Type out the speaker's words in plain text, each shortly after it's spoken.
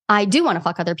I do want to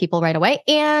fuck other people right away.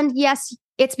 And yes,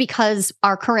 it's because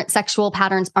our current sexual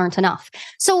patterns aren't enough.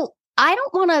 So I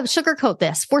don't want to sugarcoat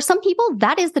this. For some people,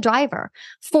 that is the driver.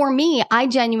 For me, I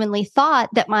genuinely thought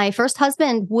that my first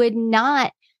husband would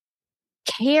not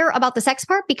care about the sex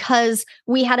part because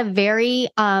we had a very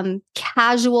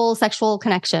casual sexual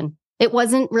connection. It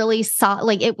wasn't really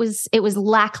it was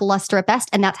lackluster at best,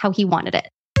 and that's how he wanted it.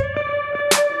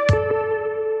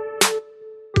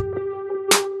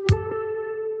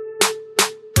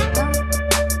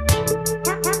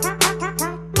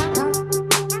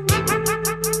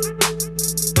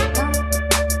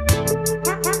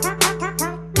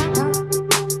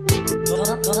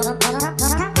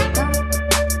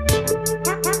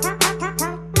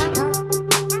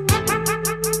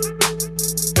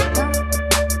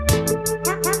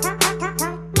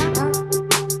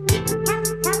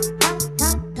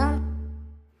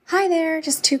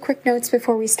 Just two quick notes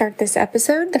before we start this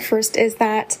episode. The first is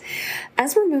that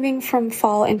as we're moving from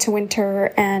fall into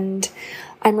winter and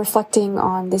I'm reflecting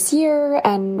on this year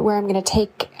and where I'm going to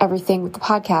take everything with the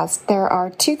podcast, there are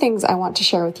two things I want to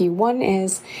share with you. One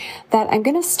is that I'm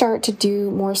going to start to do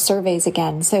more surveys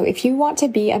again. So if you want to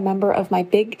be a member of my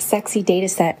big sexy data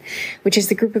set, which is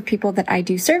the group of people that I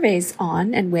do surveys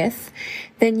on and with,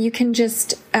 then you can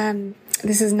just,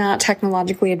 this is not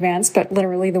technologically advanced, but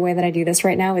literally the way that I do this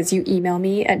right now is you email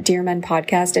me at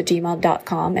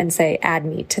dearmenpodcast@gmail.com and say, add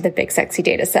me to the big sexy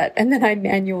data set. And then I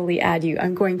manually add you.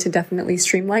 I'm going to definitely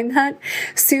streamline that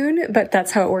soon, but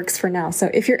that's how it works for now. So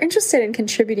if you're interested in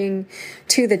contributing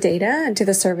to the data and to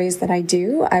the surveys that I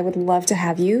do, I would love to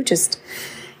have you. Just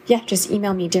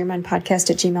email me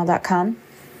dearmenpodcast@gmail.com.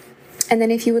 And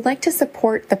then if you would like to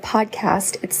support the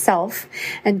podcast itself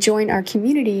and join our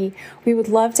community, we would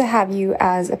love to have you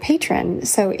as a patron.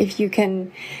 So if you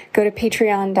can go to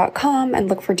patreon.com and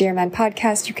look for Dear Men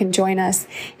Podcast, you can join us.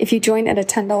 If you join at a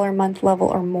 $10 a month level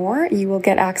or more, you will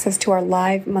get access to our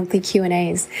live monthly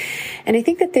Q&As. And I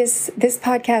think that this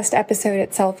podcast episode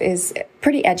itself is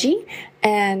pretty edgy.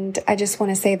 And I just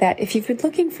want to say that if you've been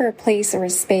looking for a place or a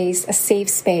space, a safe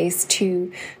space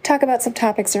to talk about some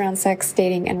topics around sex,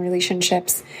 dating, and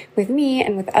relationships with me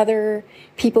and with other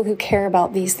people who care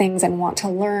about these things and want to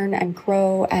learn and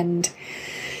grow and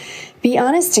be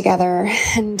honest together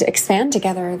and expand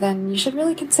together, then you should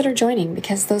really consider joining,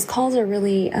 because those calls are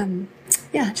really,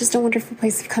 just a wonderful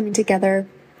place of coming together.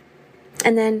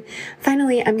 And then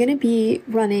finally, I'm going to be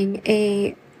running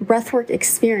a breathwork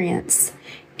experience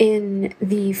in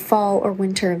the fall or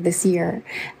winter of this year.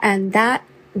 And that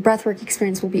breathwork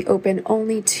experience will be open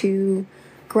only to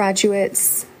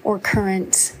graduates or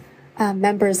current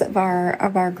members of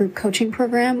our group coaching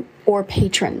program or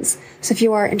patrons. So if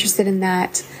you are interested in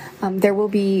that, there will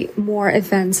be more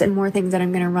events and more things that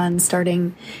I'm going to run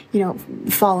starting,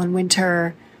 fall and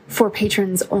winter for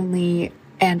patrons only,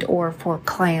 and or for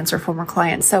clients or former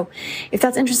clients. So if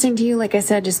that's interesting to you, like I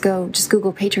said, just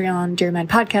Google Patreon, Dear Men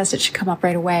Podcast. It should come up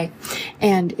right away.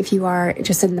 And if you are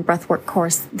interested in the breathwork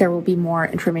course, there will be more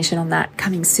information on that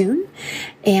coming soon.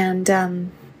 And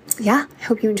I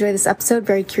hope you enjoy this episode.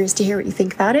 Very curious to hear what you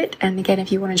think about it. And again,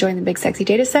 if you want to join the Big Sexy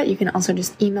Data Set, you can also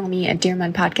just email me at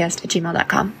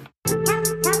dearmenpodcast@gmail.com.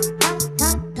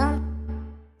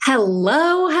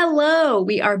 Hello.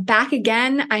 We are back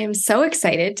again. I am so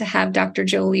excited to have Dr.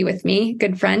 Joli with me,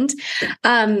 good friend.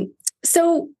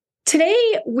 So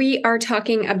today we are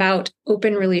talking about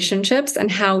open relationships and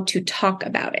how to talk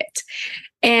about it.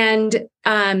 And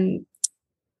I'm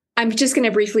just going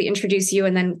to briefly introduce you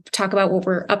and then talk about what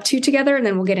we're up to together, and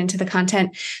then we'll get into the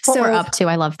content. What we're up to.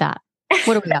 I love that.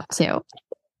 What are we up to?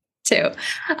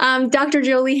 Dr.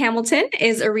 Joli Hamilton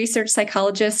is a research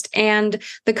psychologist and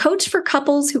the coach for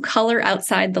couples who color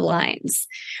outside the lines,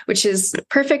 which is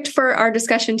perfect for our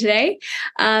discussion today,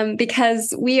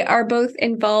 because we are both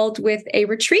involved with a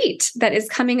retreat that is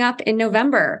coming up in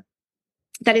November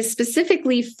that is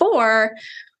specifically for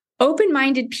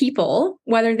open-minded people,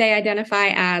 whether they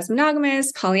identify as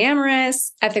monogamous,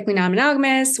 polyamorous, ethically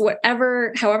non-monogamous,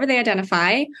 however they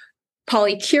identify,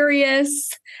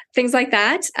 polycurious, things like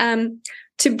that,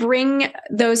 to bring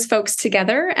those folks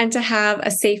together and to have a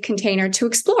safe container to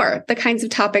explore the kinds of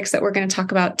topics that we're going to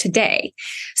talk about today.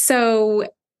 So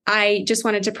I just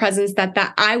wanted to presence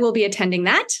that I will be attending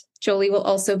that. Joli will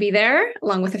also be there,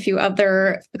 along with a few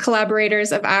other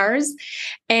collaborators of ours.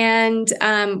 And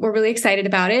we're really excited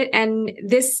about it. And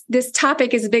this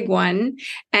topic is a big one.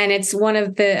 And it's one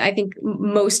of the, I think,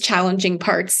 most challenging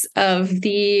parts of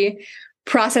the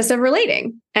process of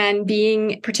relating and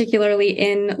being particularly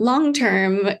in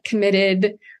long-term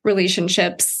committed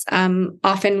relationships.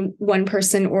 Often one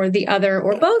person or the other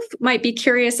or both might be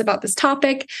curious about this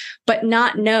topic, but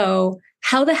not know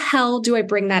how the hell do I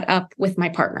bring that up with my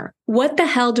partner? What the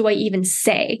hell do I even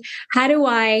say? How do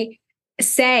I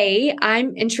say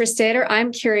I'm interested or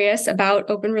I'm curious about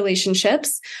open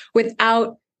relationships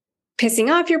without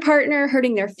pissing off your partner,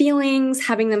 hurting their feelings,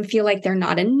 having them feel like they're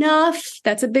not enough?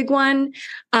 That's a big one.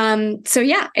 So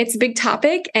yeah, it's a big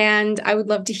topic, and I would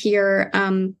love to hear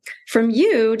from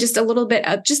you just a little bit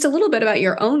about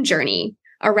your own journey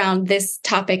around this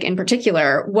topic in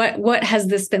particular. What has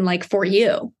this been like for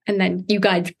you? And then you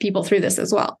guide people through this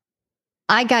as well.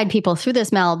 I guide people through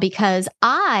this, Mel, because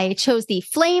I chose the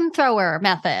flamethrower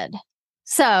method.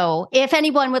 So if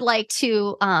anyone would like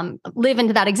to live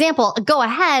into that example, go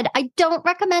ahead. I don't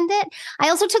recommend it. I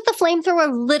also took the flamethrower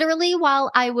literally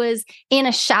while I was in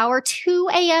a shower, 2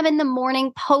 a.m. in the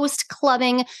morning,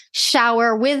 post-clubbing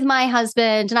shower with my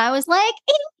husband. And I was like,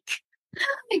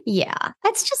 eek. Yeah,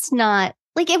 that's just not,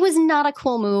 like, it was not a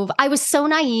cool move. I was so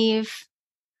naive.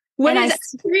 I'm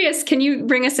curious, can you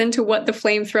bring us into what the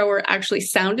flamethrower actually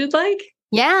sounded like?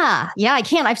 Yeah, I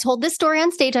can. I've told this story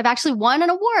on stage. I've actually won an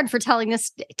award for telling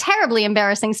this terribly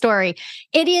embarrassing story.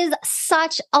 It is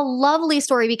such a lovely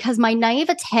story because my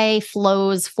naivete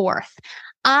flows forth.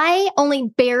 I only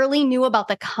barely knew about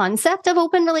the concept of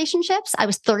open relationships. I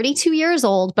was 32 years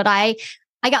old, but I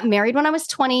got married when I was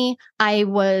 20. I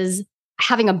was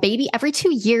having a baby every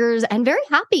 2 years and very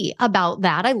happy about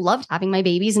that. I loved having my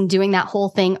babies and doing that whole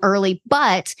thing early.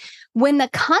 But when the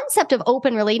concept of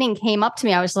open relating came up to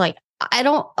me, I was like,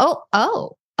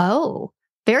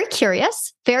 very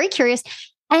curious.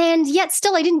 And yet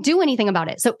still, I didn't do anything about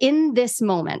it. So in this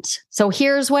moment, so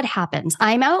here's what happens.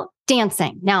 I'm out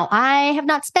dancing. Now, I have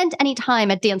not spent any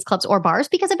time at dance clubs or bars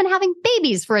because I've been having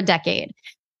babies for a decade.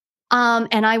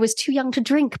 And I was too young to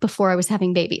drink before I was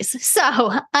having babies.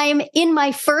 So I'm in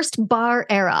my first bar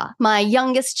era. My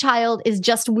youngest child is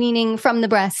just weaning from the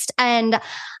breast. And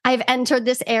I've entered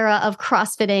this era of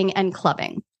CrossFitting and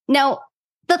clubbing. Now,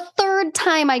 the third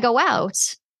time I go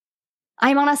out,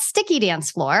 I'm on a sticky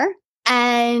dance floor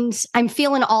and I'm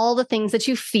feeling all the things that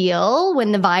you feel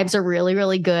when the vibes are really,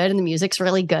 really good and the music's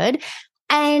really good.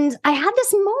 And I had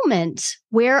this moment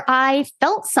where I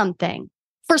felt something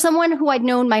for someone who I'd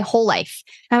known my whole life.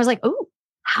 And I was like, oh,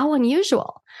 how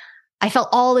unusual. I felt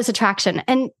all this attraction.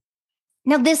 And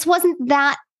now this wasn't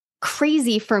that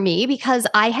crazy for me because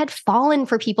I had fallen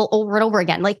for people over and over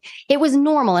again. Like, it was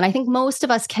normal. And I think most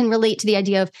of us can relate to the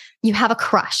idea of you have a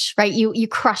crush, right? You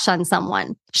crush on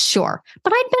someone. Sure.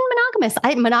 But I'd been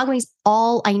monogamous. Monogamy is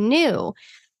all I knew.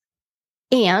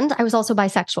 And I was also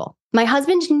bisexual. My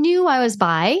husband knew I was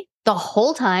bi the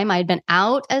whole time. I'd been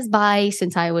out as bi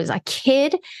since I was a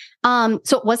kid. So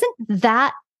it wasn't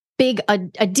that big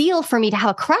a deal for me to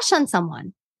have a crush on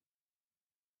someone.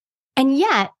 And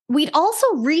yet we'd also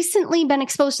recently been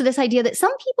exposed to this idea that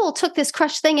some people took this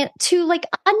crush thing to like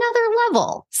another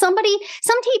level. Some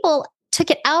people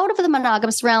took it out of the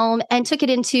monogamous realm and took it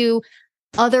into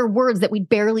other words that we'd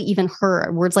barely even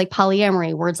heard. Words like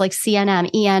polyamory, words like CNM,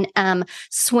 ENM,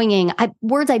 swinging,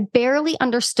 words I barely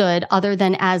understood other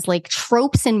than as like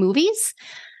tropes in movies.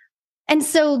 And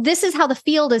so this is how the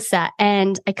field is set.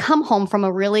 And I come home from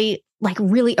a really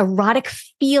erotic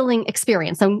feeling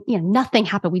experience. So, nothing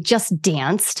happened. We just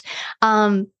danced.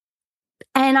 And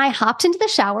I hopped into the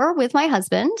shower with my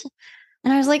husband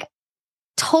and I was like,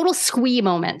 total squee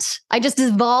moment. I just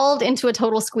devolved into a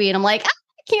total squee. And I'm like, I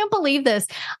can't believe this.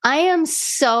 I am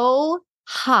so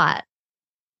hot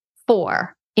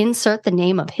for insert the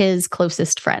name of his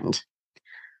closest friend.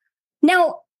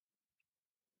 Now,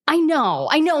 I know.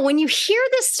 When you hear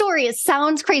this story, it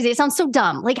sounds crazy. It sounds so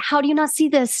dumb. Like, how do you not see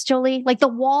this, Joli? Like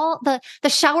the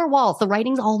shower walls, the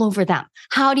writing's all over them.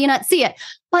 How do you not see it?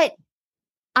 But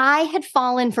I had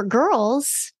fallen for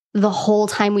girls the whole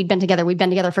time we'd been together. We'd been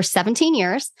together for 17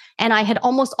 years. And I had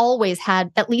almost always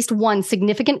had at least one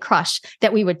significant crush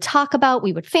that we would talk about,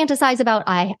 we would fantasize about.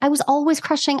 I was always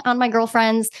crushing on my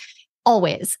girlfriends,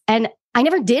 always. And I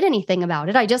never did anything about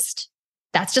it.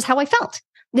 That's just how I felt.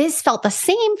 This felt the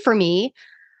same for me.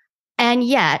 And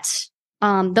yet,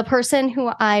 the person who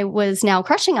I was now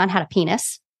crushing on had a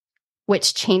penis,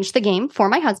 which changed the game for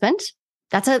my husband.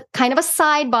 That's a kind of a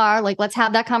sidebar. Like, let's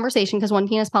have that conversation because one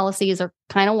penis policies are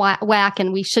kind of whack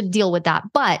and we should deal with that.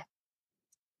 But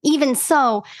even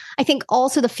so, I think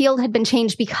also the field had been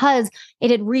changed because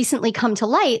it had recently come to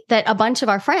light that a bunch of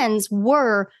our friends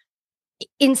were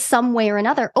in some way or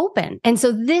another open. And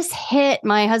so this hit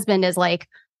my husband as like,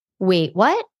 wait,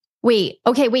 what?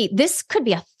 Okay, this could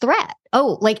be a threat.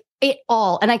 Oh, like it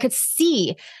all. And I could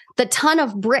see the ton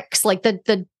of bricks, like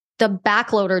the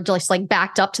backloader just like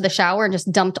backed up to the shower and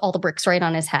just dumped all the bricks right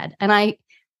on his head. And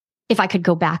if I could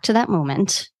go back to that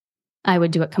moment, I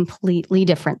would do it completely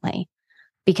differently.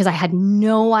 because I had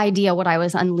no idea what I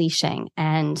was unleashing.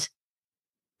 And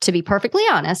to be perfectly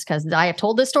honest, because I have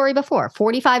told this story before,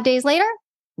 45 days later,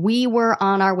 we were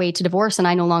on our way to divorce and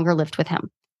I no longer lived with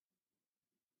him.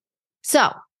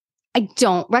 So I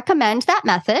don't recommend that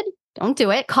method. Don't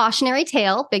do it. Cautionary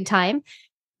tale, big time.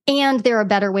 And there are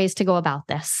better ways to go about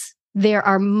this. There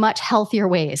are much healthier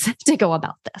ways to go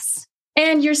about this.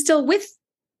 And you're still with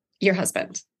your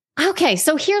husband. Okay,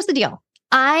 so here's the deal.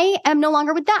 I am no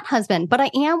longer with that husband, but I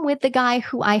am with the guy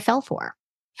who I fell for.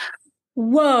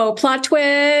 Whoa, plot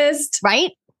twist.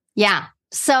 Right? Yeah.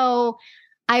 So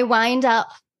I wind up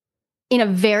in a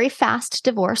very fast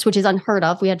divorce, which is unheard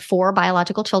of. We had 4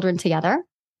 biological children together.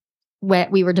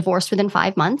 We were divorced within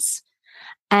 5 months.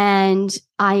 And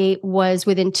I was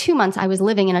within 2 months, I was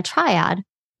living in a triad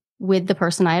with the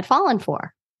person I had fallen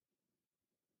for.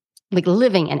 Like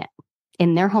living in it,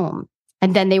 in their home.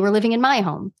 And then they were living in my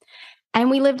home. And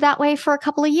we lived that way for a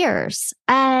couple of years.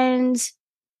 And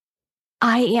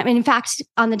in fact,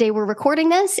 on the day we're recording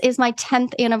this is my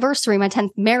 10th anniversary, my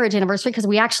 10th marriage anniversary, because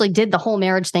we actually did the whole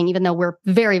marriage thing, even though we're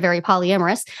very, very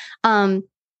polyamorous.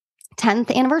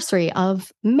 10th anniversary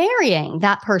of marrying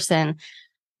that person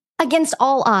against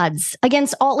all odds,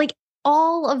 against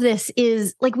all of this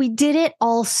is like, we did it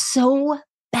all so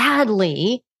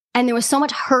badly. And there was so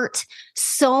much hurt,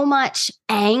 so much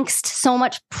angst, so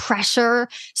much pressure,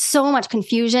 so much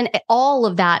confusion, all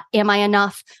of that. Am I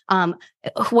enough?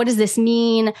 What does this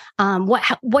mean?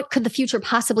 What could the future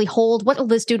possibly hold? What will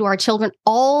this do to our children?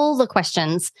 All the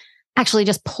questions actually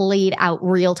just played out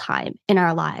real time in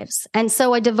our lives. And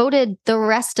so I devoted the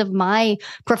rest of my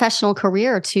professional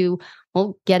career to,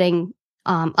 getting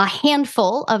a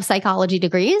handful of psychology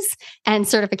degrees and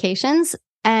certifications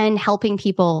and helping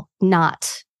people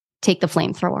not take the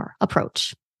flamethrower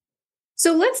approach.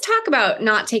 So let's talk about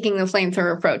not taking the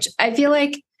flamethrower approach. I feel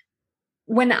like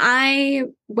when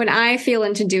I feel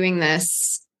into doing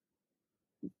this,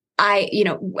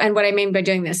 and what I mean by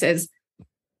doing this is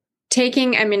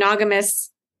taking a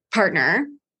monogamous partner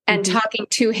and talking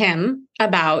to him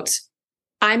about,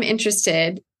 I'm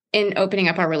interested in opening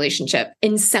up our relationship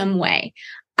in some way.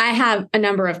 I have a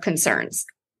number of concerns.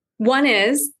 One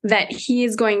is that he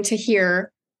is going to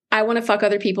hear, I want to fuck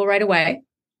other people right away,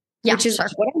 which is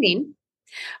what I mean.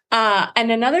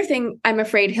 And another thing I'm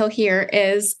afraid he'll hear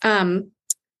is,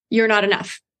 you're not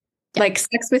enough. Yeah. Like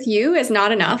sex with you is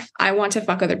not enough. I want to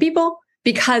fuck other people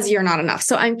because you're not enough.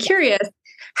 So I'm curious,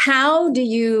 how do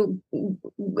you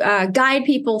guide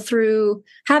people through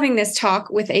having this talk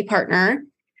with a partner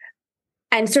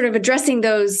and sort of addressing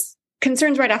those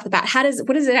concerns right off the bat?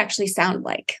 What does it actually sound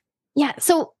like? Yeah.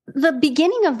 So the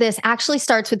beginning of this actually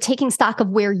starts with taking stock of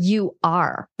where you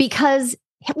are, because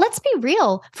let's be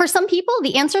real. For some people,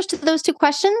 the answers to those 2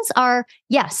 questions are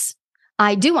yes,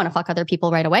 I do want to fuck other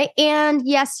people right away. And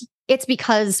yes, it's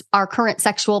because our current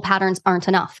sexual patterns aren't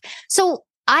enough. So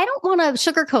I don't want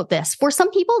to sugarcoat this. For some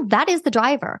people, that is the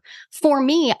driver. For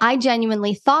me, I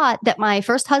genuinely thought that my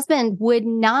first husband would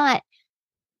not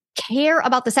care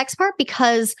about the sex part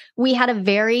because we had a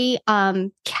very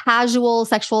casual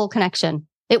sexual connection.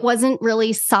 It wasn't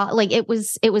really it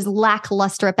was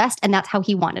lackluster at best, and that's how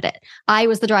he wanted it. I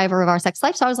was the driver of our sex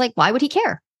life, so I was like, why would he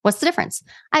care? What's the difference?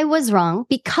 I was wrong,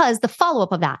 because the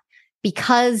follow-up of that,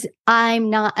 because I'm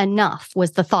not enough,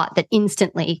 was the thought that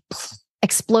instantly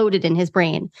exploded in his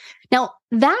brain. Now,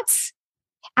 that's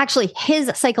actually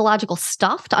his psychological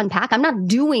stuff to unpack. I'm not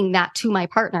doing that to my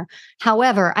partner.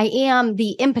 However, I am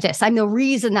the impetus. I'm the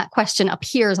reason that question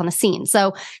appears on the scene.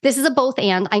 So this is a both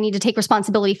and. I need to take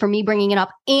responsibility for me bringing it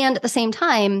up. And at the same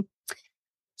time,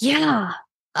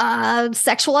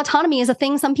 sexual autonomy is a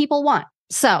thing some people want.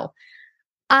 So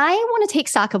I want to take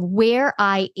stock of where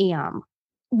I am.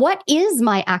 What is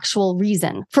my actual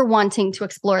reason for wanting to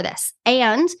explore this?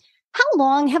 And how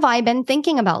long have I been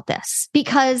thinking about this?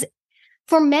 Because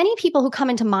for many people who come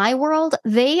into my world,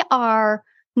 they are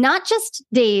not just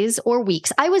days or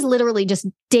weeks. I was literally just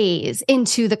days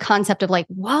into the concept of like,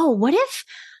 whoa, what if,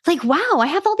 wow, I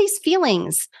have all these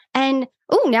feelings and,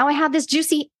 now I have this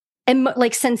juicy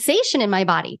sensation in my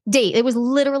body. It was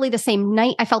literally the same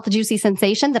night I felt the juicy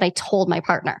sensation that I told my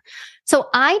partner. So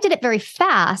I did it very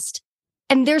fast.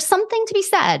 And there's something to be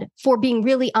said for being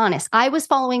really honest. I was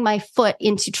following my foot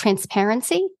into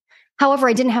transparency. However,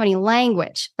 I didn't have any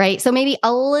language, right? So maybe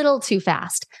a little too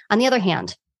fast. On the other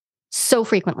hand, so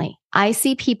frequently, I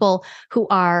see people who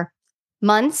are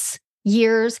months,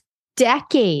 years,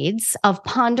 decades of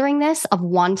pondering this, of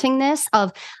wanting this,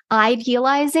 of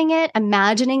idealizing it,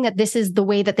 imagining that this is the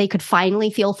way that they could finally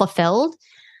feel fulfilled,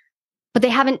 but they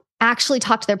haven't actually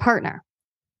talked to their partner.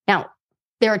 Now,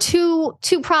 there are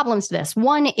two problems to this.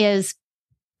 One is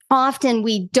often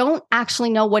we don't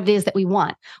actually know what it is that we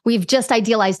want. We've just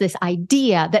idealized this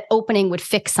idea that opening would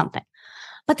fix something.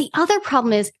 But the other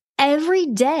problem is every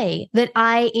day that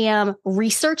I am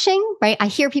researching, right? I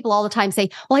hear people all the time say,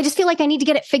 well, I just feel like I need to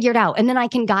get it figured out and then I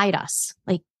can guide us.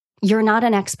 Like, you're not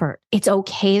an expert. It's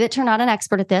okay that you're not an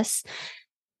expert at this.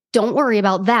 Don't worry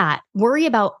about that. Worry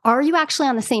about, are you actually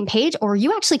on the same page, or are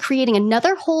you actually creating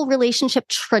another whole relationship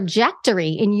trajectory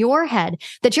in your head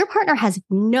that your partner has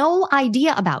no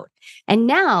idea about? And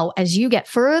now, as you get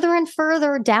further and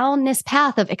further down this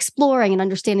path of exploring and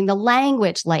understanding the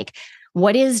language, like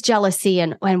what is jealousy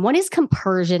and what is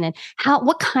compersion and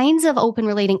what kinds of open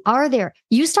relating are there?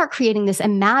 You start creating this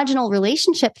imaginal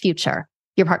relationship future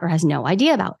your partner has no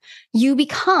idea about. You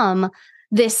become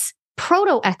this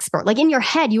proto-expert. Like in your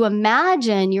head, you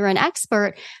imagine you're an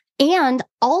expert, and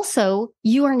also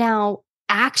you are now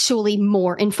actually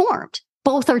more informed.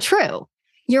 Both are true.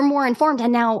 You're more informed.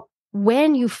 And now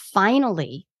when you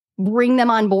finally bring them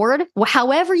on board,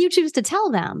 however you choose to tell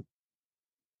them,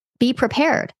 be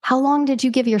prepared. How long did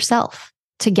you give yourself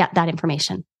to get that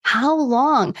information? How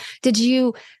long did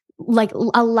you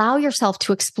allow yourself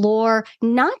to explore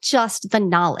not just the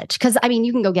knowledge? Because I mean,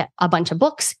 you can go get a bunch of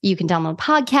books, you can download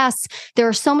podcasts. There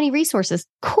are so many resources.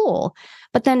 Cool.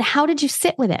 But then how did you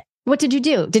sit with it? What did you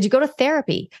do? Did you go to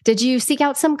therapy? Did you seek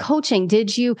out some coaching?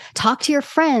 Did you talk to your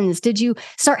friends? Did you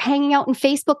start hanging out in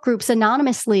Facebook groups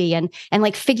anonymously and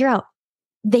like figure out?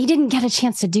 They didn't get a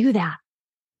chance to do that.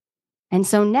 And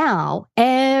so now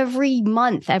every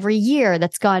month, every year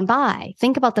that's gone by,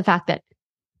 think about the fact that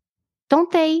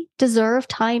don't they deserve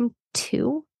time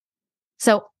too?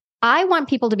 So I want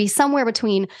people to be somewhere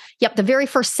between, the very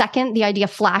first second the idea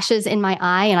flashes in my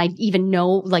eye and I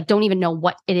don't even know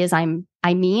what it is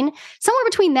I mean, somewhere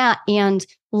between that and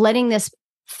letting this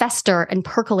fester and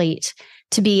percolate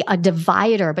to be a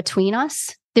divider between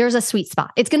us. There's a sweet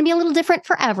spot. It's going to be a little different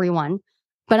for everyone,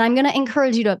 but I'm going to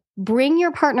encourage you to bring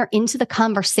your partner into the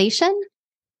conversation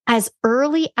as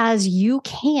early as you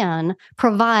can.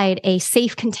 Provide a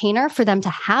safe container for them to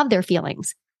have their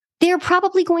feelings. They're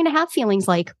probably going to have feelings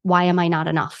like, why am I not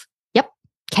enough? Yep.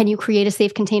 Can you create a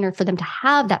safe container for them to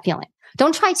have that feeling?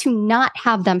 Don't try to not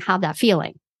have them have that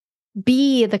feeling.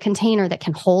 Be the container that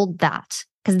can hold that,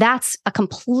 because that's a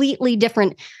completely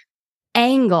different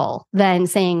angle than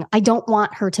saying, I don't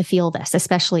want her to feel this,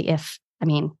 especially if,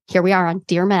 here we are on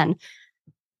Dear Men.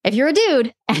 If you're a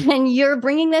dude and you're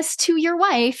bringing this to your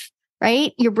wife,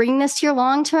 right? You're bringing this to your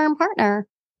long-term partner.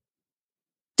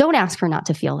 Don't ask her not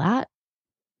to feel that.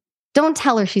 Don't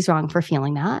tell her she's wrong for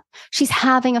feeling that. She's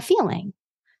having a feeling.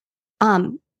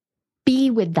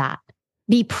 Be with that.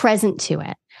 Be present to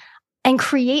it. And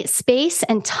create space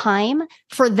and time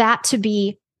for that to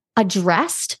be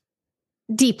addressed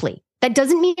deeply. That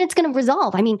doesn't mean it's going to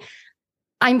resolve.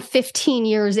 I'm 15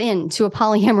 years into a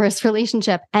polyamorous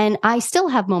relationship, and I still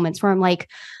have moments where I'm like,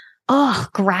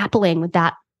 grappling with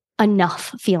that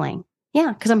enough feeling.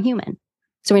 Yeah, because I'm human.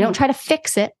 So we don't try to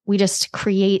fix it. We just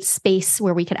create space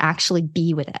where we could actually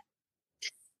be with it.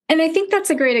 And I think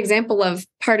that's a great example of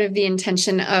part of the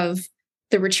intention of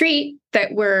the retreat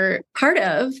that we're part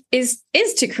of is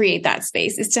to create that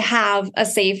space, is to have a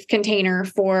safe container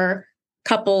for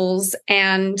couples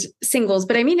and singles.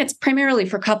 But it's primarily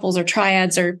for couples or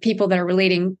triads or people that are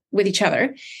relating with each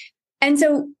other. And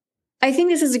so I think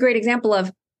this is a great example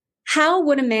of how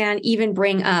would a man even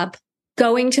bring up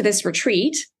going to this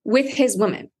retreat with his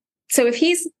woman? So if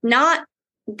he's not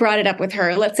brought it up with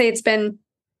her, let's say it's been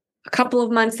a couple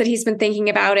of months that he's been thinking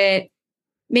about it.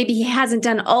 Maybe he hasn't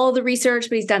done all the research,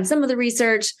 but he's done some of the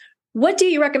research. What do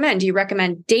you recommend? Do you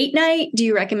recommend date night? Do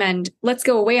you recommend let's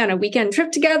go away on a weekend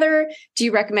trip together? Do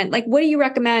you recommend, what do you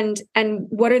recommend? And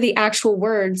what are the actual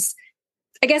words?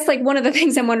 I guess one of the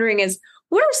things I'm wondering is,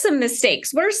 what are some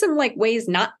mistakes? What are some ways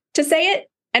not to say it?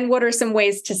 And what are some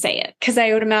ways to say it? Because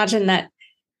I would imagine that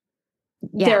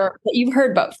you've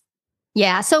heard both.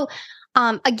 Yeah. So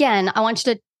again, I want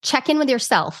you to check in with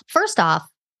yourself. First off,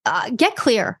 get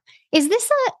clear. Is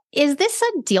this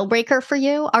a deal breaker for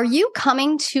you? Are you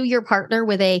coming to your partner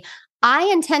with I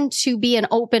intend to be an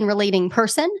open relating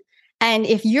person, and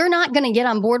if you're not going to get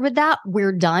on board with that,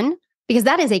 we're done? Because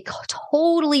that is a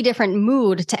totally different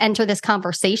mood to enter this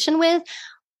conversation with,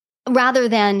 rather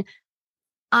than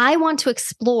I want to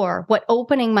explore what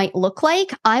opening might look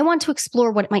like. I want to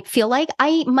explore what it might feel like.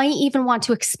 I might even want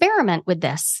to experiment with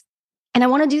this, and I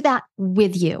want to do that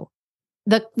with you.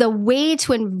 The way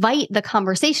to invite the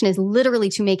conversation is literally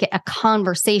to make it a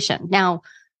conversation. Now,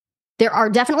 there are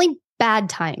definitely bad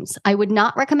times. I would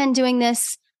not recommend doing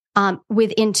this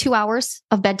within 2 hours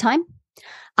of bedtime.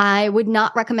 I would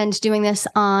not recommend doing this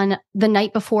on the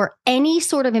night before any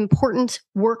sort of important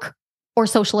work or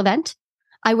social event.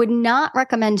 I would not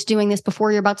recommend doing this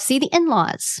before you're about to see the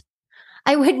in-laws.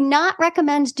 I would not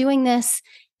recommend doing this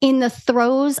in the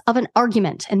throes of an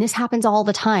argument. And this happens all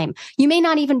the time. You may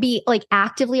not even be like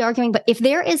actively arguing, but if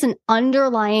there is an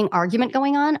underlying argument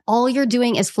going on, all you're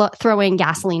doing is throwing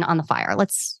gasoline on the fire.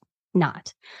 Let's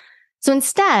not. So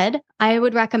instead, I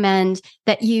would recommend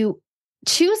that you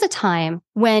choose a time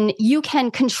when you can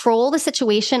control the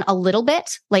situation a little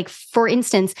bit. Like, for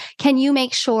instance, can you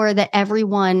make sure that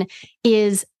everyone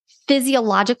is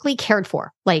physiologically cared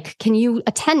for? Like, can you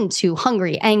attend to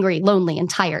hungry, angry, lonely, and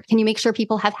tired? Can you make sure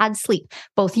people have had sleep,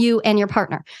 both you and your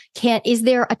partner? Is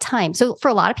there a time? So for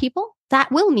a lot of people,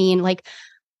 that will mean like,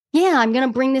 yeah, I'm going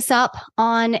to bring this up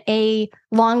on a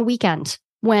long weekend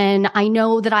when I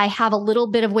know that I have a little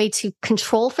bit of way to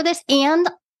control for this, and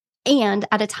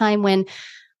at a time when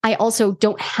I also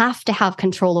don't have to have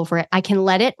control over it. I can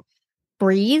let it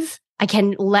breathe. I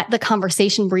can let the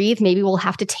conversation breathe. Maybe we'll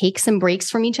have to take some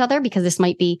breaks from each other because this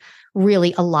might be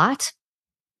really a lot.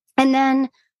 And then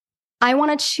I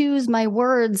want to choose my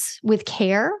words with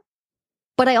care,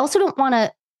 but I also don't want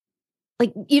to,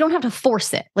 like, you don't have to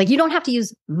force it. Like, you don't have to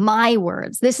use my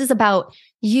words. This is about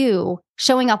you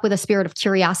showing up with a spirit of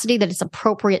curiosity that is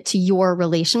appropriate to your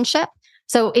relationship.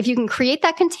 So if you can create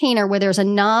that container where there's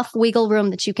enough wiggle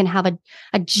room that you can have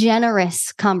a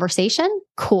generous conversation,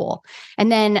 cool. And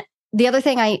then the other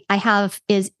thing I have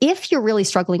is, if you're really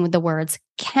struggling with the words,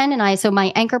 Ken and I, so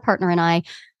my anchor partner and I,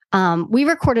 we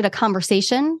recorded a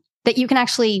conversation that you can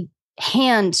actually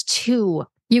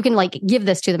you can like give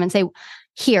this to them and say,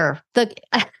 here,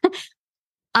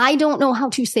 I don't know how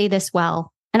to say this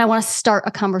well, and I want to start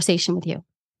a conversation with you.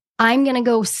 I'm going to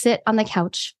go sit on the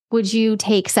couch. Would you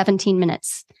take 17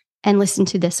 minutes and listen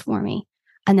to this for me?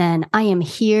 And then I am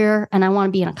here and I want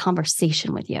to be in a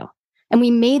conversation with you. And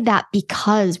we made that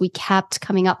because we kept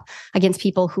coming up against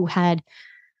people who had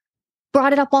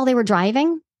brought it up while they were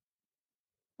driving.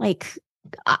 Like,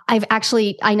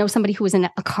 I know somebody who was in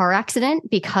a car accident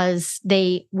because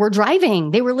they were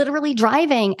driving. They were literally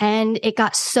driving, and it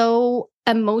got so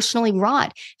emotionally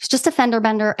wrought. It's just a fender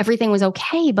bender. Everything was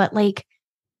okay. But like,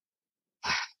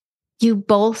 you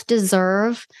both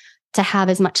deserve to have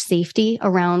as much safety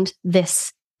around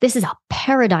this. This is a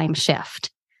paradigm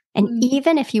shift. And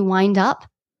even if you wind up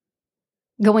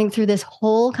going through this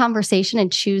whole conversation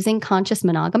and choosing conscious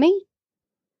monogamy,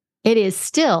 it is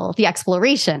still the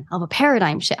exploration of a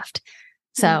paradigm shift.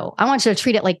 So I want you to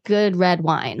treat it like good red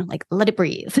wine, like let it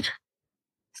breathe.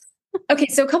 Okay.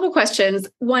 So a couple questions.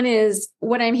 One is,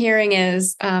 what I'm hearing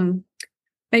is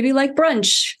maybe like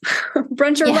brunch or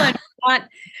lunch, not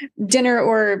dinner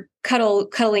or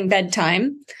cuddling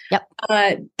bedtime. Yep.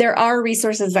 There are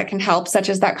resources that can help, such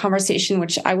as that conversation,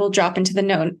 which I will drop into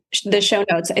the show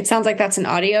notes. It sounds like that's an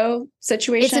audio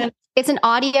situation. It's an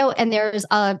audio, and there's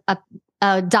a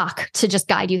doc to just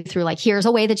guide you through, like, here's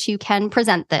a way that you can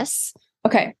present this.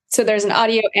 Okay. So there's an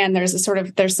audio and there's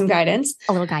some guidance.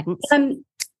 A little guidance.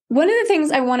 One of the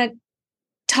things I want to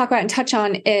talk about and touch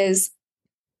on is,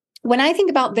 when I think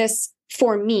about this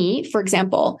for me, for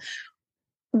example,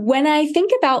 when I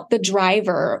think about the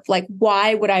driver, like,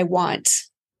 why would I want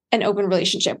an open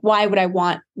relationship? Why would I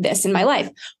want this in my life?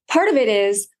 Part of it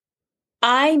is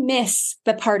I miss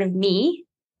the part of me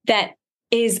that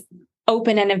is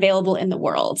open and available in the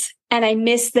world. And I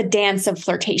miss the dance of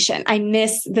flirtation. I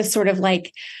miss the sort of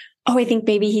like, oh, I think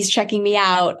maybe he's checking me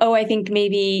out. Oh, I think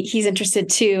maybe he's interested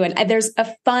too. And there's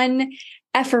a fun,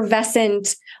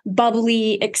 effervescent,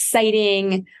 bubbly,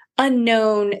 exciting,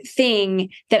 unknown thing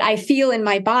that I feel in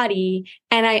my body.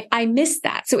 And I miss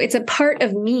that. So it's a part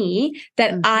of me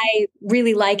that I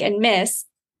really like and miss.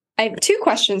 I have two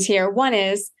questions here. One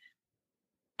is,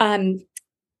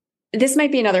 this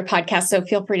might be another podcast, so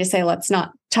feel free to say, let's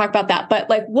not talk about that. But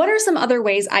like, what are some other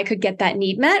ways I could get that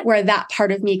need met, where that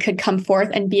part of me could come forth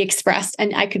and be expressed,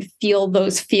 and I could feel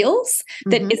those feels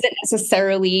that isn't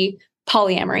necessarily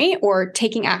polyamory or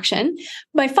taking action?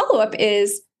 My follow-up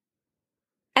is,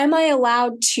 am I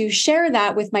allowed to share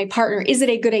that with my partner? Is it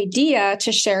a good idea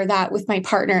to share that with my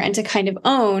partner and to kind of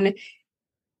own?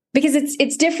 Because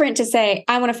it's different to say,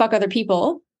 I want to fuck other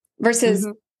people versus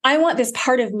I want this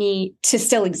part of me to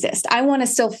still exist. I want to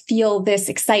still feel this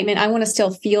excitement. I want to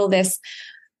still feel this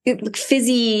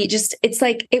fizzy, just, it's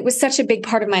like, it was such a big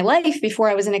part of my life before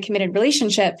I was in a committed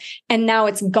relationship, and now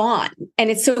it's gone.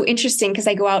 And it's so interesting because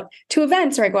I go out to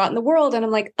events or I go out in the world and I'm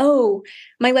like, oh,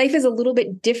 my life is a little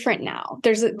bit different now.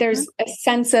 There's a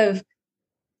sense of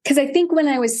Because I think when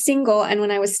I was single and when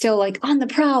I was still like on the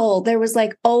prowl, there was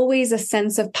like always a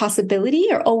sense of possibility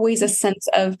or always a sense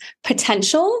of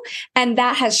potential. And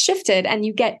that has shifted, and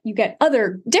you get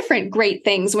other different great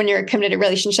things when you're in a committed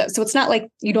relationship. So it's not like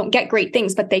you don't get great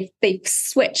things, but they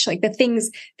switch, like the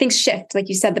things shift. Like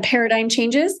you said, the paradigm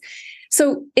changes.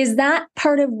 So is that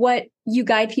part of what you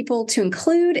guide people to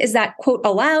include? Is that quote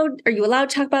allowed? Are you allowed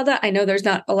to talk about that? I know there's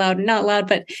not allowed and not allowed,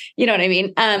 but you know what I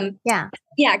mean?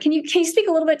 Yeah. Can you speak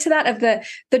a little bit to that of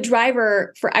the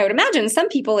driver for, I would imagine some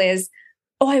people is,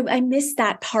 oh, I miss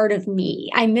that part of me.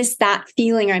 I miss that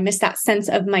feeling, or I miss that sense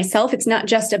of myself. It's not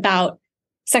just about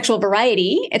sexual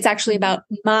variety. It's actually about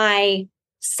my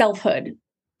selfhood.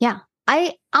 Yeah.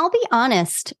 I'll be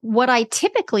honest. What I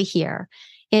typically hear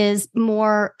is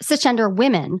more cisgender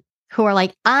women who are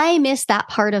like, I miss that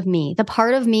part of me, the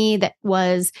part of me that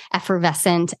was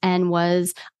effervescent and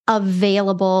was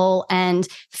available and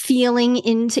feeling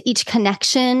into each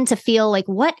connection to feel like,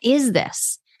 what is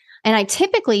this? And I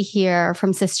typically hear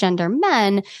from cisgender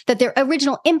men that their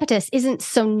original impetus isn't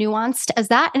so nuanced as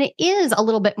that. And it is a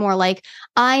little bit more like,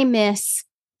 I miss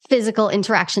physical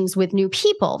interactions with new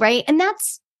people, right? And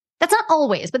that's not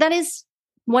always, but that is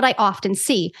what I often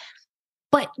see.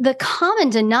 But the common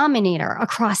denominator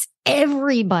across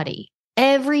everybody,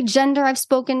 every gender I've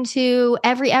spoken to,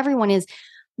 everyone is,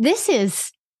 this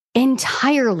is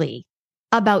entirely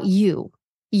about you,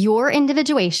 your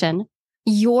individuation,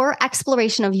 your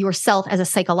exploration of yourself as a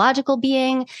psychological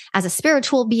being, as a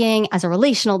spiritual being, as a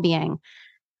relational being.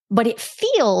 But it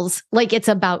feels like it's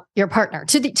about your partner.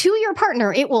 To your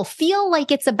partner, it will feel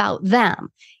like it's about them.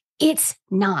 It's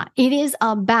not. It is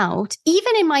about,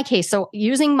 even in my case, so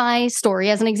using my story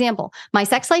as an example, my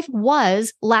sex life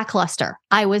was lackluster.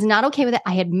 I was not okay with it.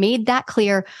 I had made that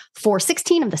clear for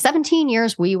 16 of the 17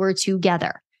 years we were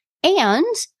together. And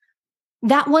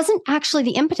that wasn't actually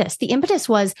the impetus. The impetus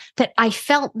was that I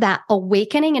felt that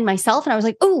awakening in myself. And I was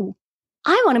like, oh,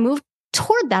 I want to move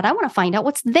toward that. I want to find out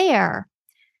what's there.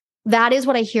 That is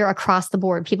what I hear across the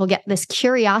board. People get this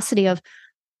curiosity of,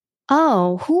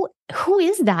 oh, who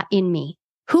is that in me?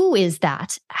 Who is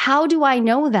that? How do I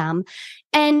know them?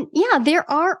 And yeah, there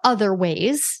are other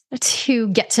ways to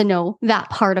get to know that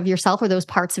part of yourself or those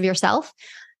parts of yourself.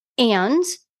 And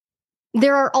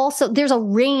there's a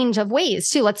range of ways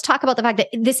too. Let's talk about the fact that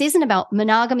this isn't about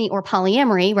monogamy or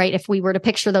polyamory, right? If we were to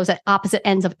picture those at opposite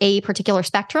ends of a particular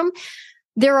spectrum,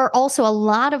 there are also a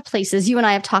lot of places. You and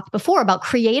I have talked before about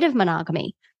creative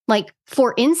monogamy. Like,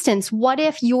 for instance, what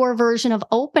if your version of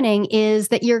opening is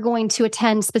that you're going to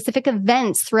attend specific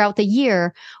events throughout the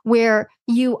year where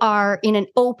you are in an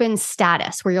open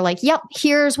status, where you're like, yep,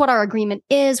 here's what our agreement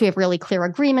is. We have really clear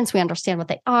agreements. We understand what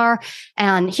they are.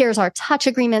 And here's our touch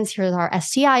agreements. Here's our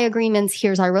STI agreements.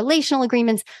 Here's our relational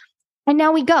agreements. And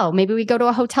now we go. Maybe we go to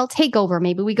a hotel takeover.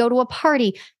 Maybe we go to a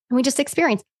party and we just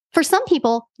experience. For some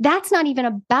people, that's not even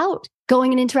about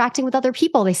going and interacting with other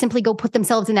people. They simply go put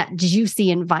themselves in that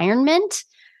juicy environment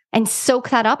and soak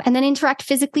that up and then interact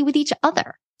physically with each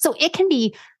other. So it can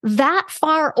be that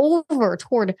far over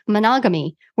toward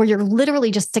monogamy, where you're literally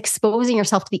just exposing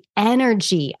yourself to the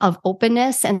energy of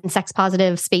openness and sex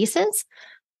positive spaces.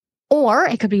 Or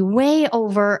it could be way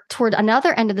over toward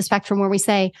another end of the spectrum where we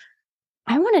say,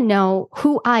 I want to know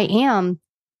who I am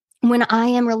when I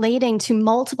am relating to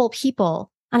multiple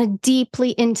people on a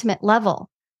deeply intimate level.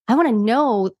 I want to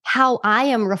know how I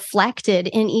am reflected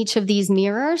in each of these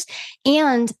mirrors.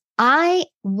 And I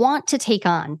want to take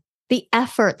on the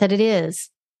effort that it is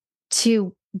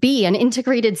to be an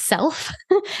integrated self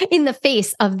in the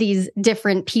face of these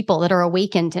different people that are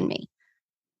awakened in me.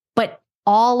 But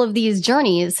all of these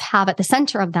journeys have at the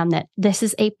center of them that this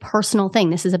is a personal thing.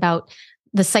 This is about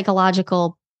the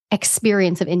psychological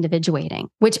experience of individuating,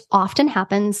 which often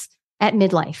happens at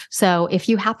midlife. So if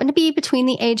you happen to be between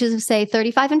the ages of, say,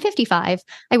 35 and 55,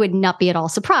 I would not be at all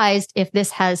surprised if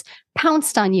this has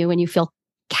pounced on you and you feel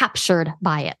captured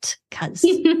by it, because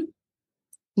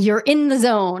you're in the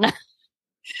zone.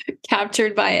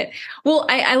 Captured by it. Well,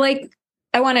 I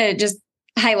want to just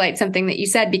highlight something that you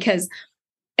said, because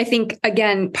I think,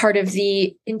 again, part of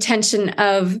the intention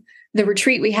of the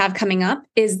retreat we have coming up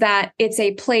is that it's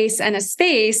a place and a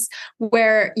space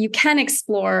where you can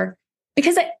explore,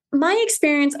 because my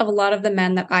experience of a lot of the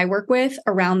men that I work with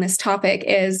around this topic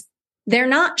is they're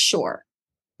not sure.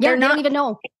 Yeah, they don't even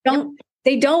know.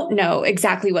 They don't know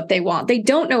exactly what they want. They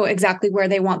don't know exactly where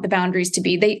they want the boundaries to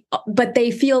be. But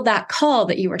they feel that call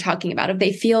that you were talking about. If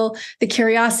they feel the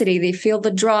curiosity, they feel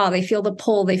the draw, they feel the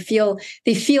pull, they feel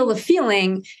the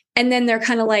feeling. And then they're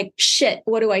kind of like, shit,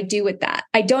 what do I do with that?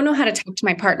 I don't know how to talk to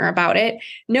my partner about it.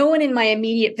 No one in my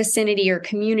immediate vicinity or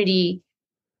community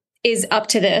is up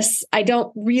to this. I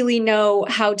don't really know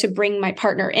how to bring my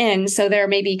partner in. So they're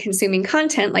maybe consuming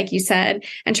content, like you said,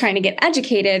 and trying to get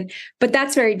educated. But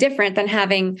that's very different than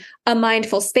having a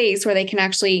mindful space where they can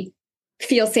actually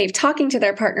feel safe talking to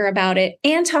their partner about it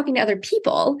and talking to other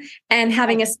people and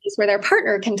having a space where their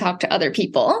partner can talk to other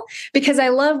people. Because I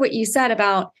love what you said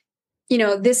about,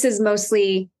 this is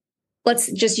mostly,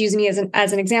 let's just use me as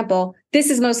an example.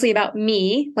 This is mostly about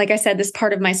me. Like I said, this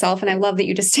part of myself. And I love that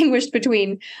you distinguished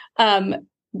between,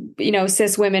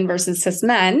 cis women versus cis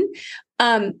men.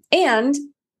 And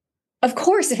of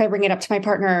course, if I bring it up to my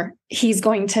partner, he's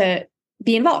going to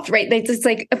be involved, right? It's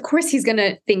like, of course he's going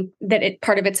to think that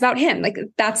part of it's about him. Like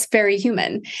that's very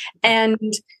human.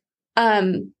 And,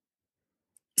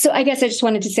 so I guess I just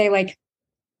wanted to say, like,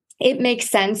 it makes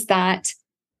sense that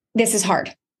this is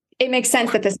hard. It makes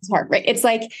sense that this is hard, right? It's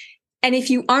like, and if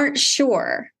you aren't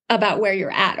sure about where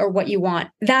you're at or what you want,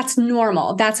 that's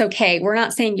normal. That's okay. We're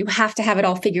not saying you have to have it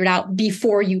all figured out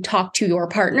before you talk to your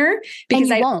partner,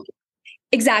 because I won't.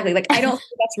 Exactly. Like, I don't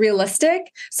think that's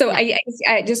realistic. So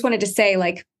I just wanted to say,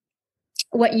 like,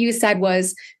 what you said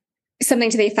was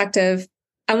something to the effect of,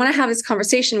 I want to have this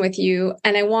conversation with you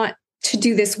and I want to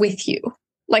do this with you.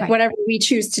 Like, whatever we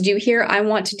choose to do here, I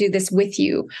want to do this with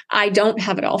you. I don't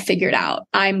have it all figured out.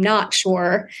 I'm not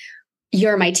sure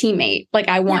you're my teammate. Like,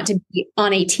 I want to be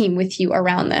on a team with you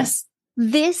around this.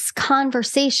 This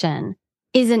conversation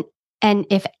isn't, and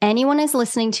if anyone is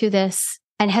listening to this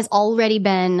and has already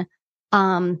been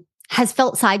has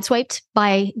felt sideswiped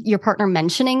by your partner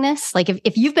mentioning this, like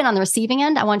if you've been on the receiving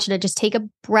end, I want you to just take a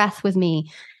breath with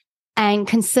me and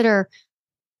consider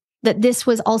that this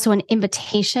was also an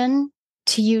invitation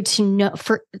to you to know,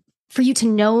 for you to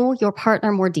know your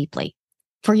partner more deeply,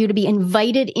 for you to be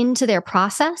invited into their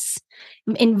process,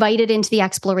 invited into the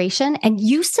exploration, and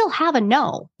you still have a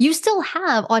no. You still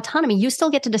have autonomy. You still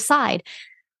get to decide.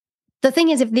 The thing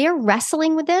is, if they're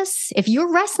wrestling with this, if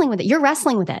you're wrestling with it, you're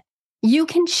wrestling with it. You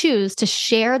can choose to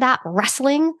share that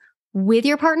wrestling with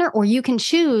your partner, or you can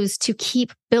choose to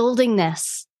keep building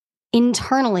this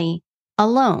internally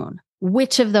alone.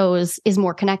 Which of those is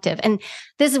more connective? And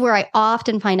this is where I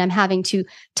often find I'm having to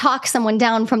talk someone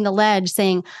down from the ledge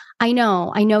saying, I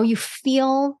know you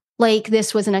feel like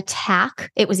this was an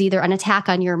attack. It was either an attack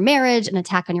on your marriage, an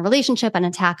attack on your relationship, an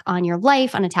attack on your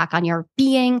life, an attack on your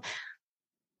being.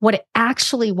 What it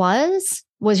actually was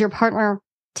your partner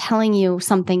telling you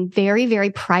something very, very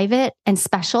private and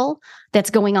special that's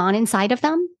going on inside of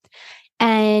them.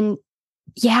 And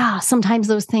yeah, sometimes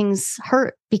those things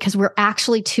hurt because we're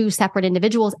actually two separate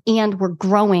individuals and we're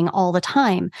growing all the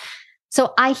time.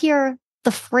 So I hear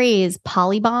the phrase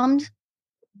polybombed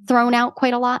thrown out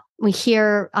quite a lot. We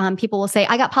hear people will say,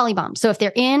 I got polybombed. So if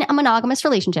they're in a monogamous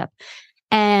relationship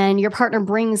and your partner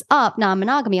brings up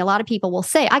non-monogamy, a lot of people will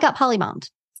say, I got polybombed.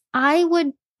 I'm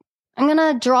going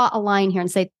to draw a line here and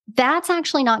say, that's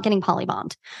actually not getting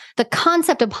polybombed. The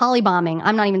concept of polybombing,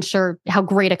 I'm not even sure how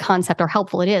great a concept or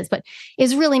helpful it is, but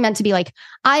is really meant to be like,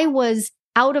 I was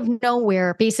out of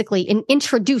nowhere, basically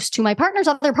introduced to my partner's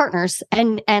other partners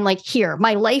and like, here,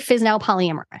 my life is now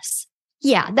polyamorous.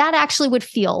 Yeah, that actually would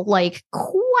feel like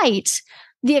quite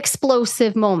the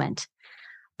explosive moment.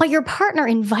 But your partner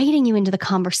inviting you into the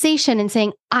conversation and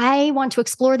saying, I want to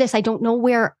explore this. I don't know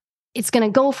where it's going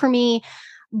to go for me,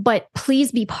 but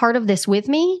please be part of this with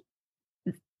me.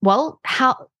 Well,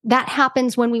 how that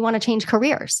happens when we want to change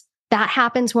careers. That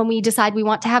happens when we decide we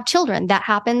want to have children. That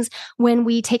happens when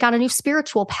we take on a new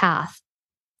spiritual path.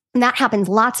 And that happens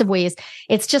lots of ways.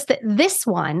 It's just that this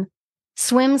one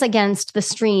swims against the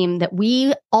stream that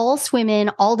we all swim in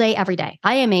all day, every day.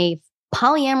 I am a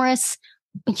polyamorous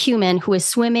human who is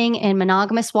swimming in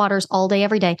monogamous waters all day,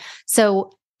 every day.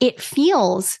 So it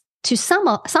feels to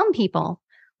some people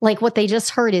like what they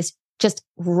just heard is just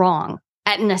wrong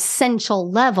at an essential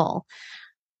level.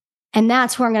 And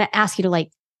that's where I'm going to ask you to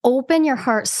like open your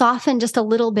heart, soften just a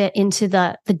little bit into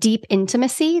the deep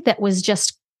intimacy that was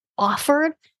just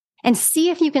offered, and see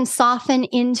if you can soften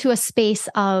into a space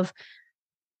of,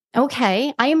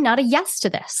 okay, I am not a yes to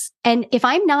this. And if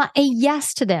I'm not a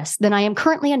yes to this, then I am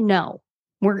currently a no.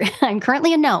 I'm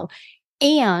currently a no.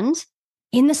 And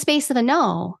in the space of the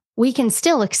no, we can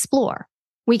still explore.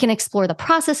 We can explore the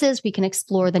processes. We can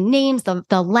explore the names,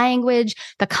 the language,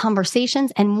 the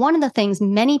conversations. And one of the things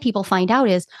many people find out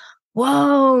is,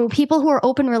 whoa, people who are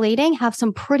open relating have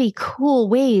some pretty cool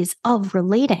ways of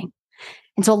relating.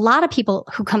 And so a lot of people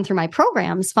who come through my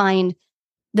programs find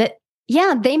that,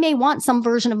 yeah, they may want some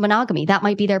version of monogamy. That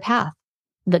might be their path.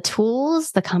 The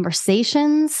tools, the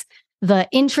conversations, the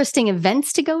interesting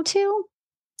events to go to,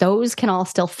 those can all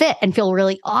still fit and feel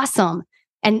really awesome.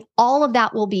 And all of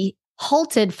that will be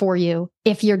halted for you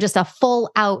if you're just a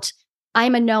full out,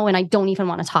 I'm a no and I don't even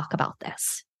want to talk about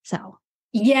this. So,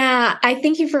 yeah, I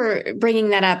thank you for bringing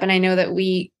that up. And I know that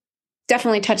we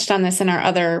definitely touched on this in our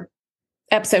other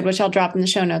episode, which I'll drop in the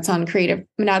show notes on creative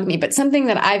monogamy. But something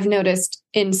that I've noticed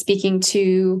in speaking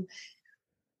to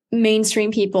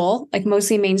mainstream people, like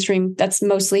mostly mainstream, that's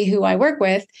mostly who I work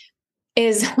with,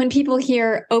 is when people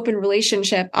hear open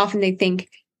relationship, often they think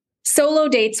solo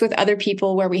dates with other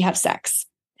people where we have sex.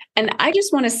 And I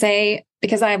just want to say,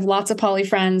 because I have lots of poly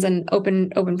friends and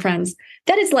open friends,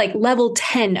 that is like level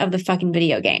 10 of the fucking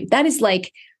video game. That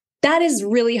is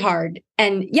really hard.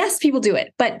 And yes, people do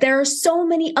it, but there are so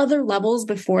many other levels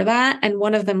before that. And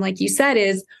one of them, like you said,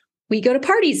 is we go to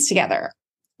parties together.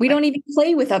 We don't even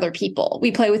play with other people.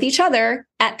 We play with each other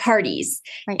at parties.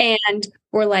 Right. And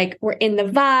we're in the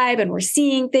vibe and we're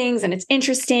seeing things and it's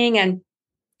interesting. And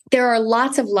there are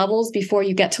lots of levels before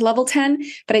you get to level 10.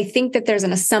 But I think that there's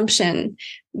an assumption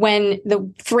when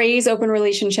the phrase open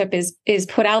relationship is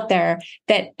put out there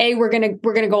that we're going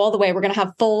to go all the way. We're going to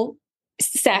have full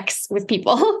sex with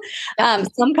people.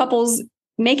 Some couples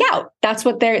make out. That's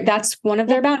one of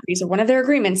their boundaries or one of their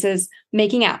agreements is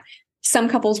making out. Some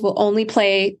couples will only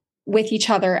play with each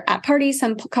other at parties.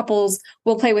 Some couples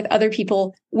will play with other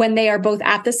people when they are both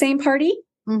at the same party,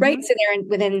 right? So they're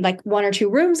within like one or two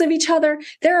rooms of each other.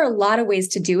 There are a lot of ways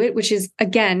to do it, which is,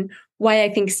 again, why I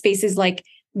think spaces like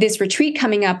this retreat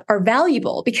coming up are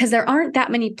valuable, because there aren't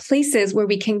that many places where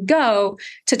we can go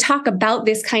to talk about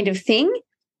this kind of thing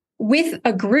with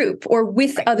a group or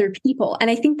with other people.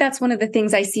 And I think that's one of the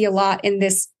things I see a lot in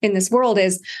this world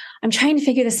is I'm trying to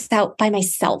figure this out by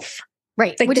myself.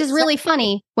 Right. Like, which is really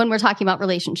funny when we're talking about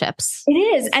relationships. It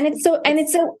is. And it's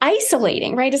so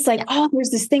isolating, right? It's like, oh, there's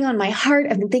this thing on my heart.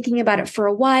 I've been thinking about it for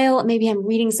a while. Maybe I'm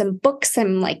reading some books.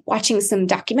 I'm like watching some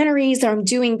documentaries, or I'm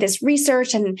doing this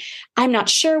research and I'm not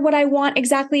sure what I want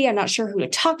exactly. I'm not sure who to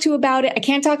talk to about it. I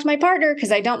can't talk to my partner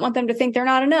because I don't want them to think they're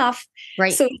not enough.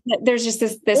 Right. So there's just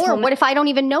this. Or what if I don't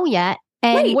even know yet?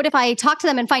 And what if I talk to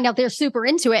them and find out they're super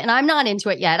into it and I'm not into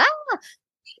it yet?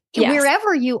 Yes.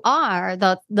 Wherever you are,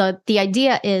 the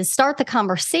idea is start the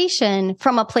conversation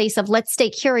from a place of let's stay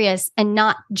curious and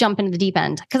not jump into the deep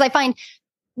end. Because I find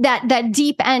that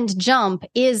deep end jump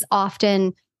is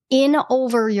often in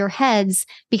over your heads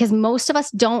because most of us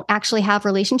don't actually have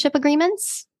relationship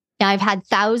agreements. I've had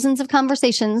thousands of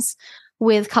conversations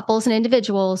with couples and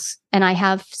individuals, and I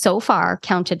have so far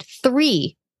counted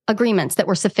 3 agreements that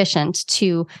were sufficient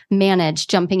to manage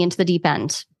jumping into the deep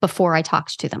end before I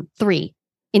talked to them. 3.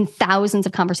 In thousands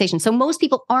of conversations. So most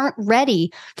people aren't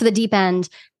ready for the deep end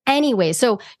anyway.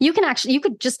 So you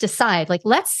could just decide, like,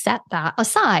 let's set that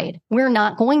aside. We're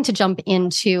not going to jump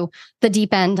into the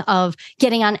deep end of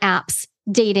getting on apps,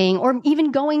 dating, or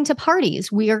even going to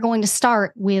parties. We are going to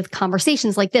start with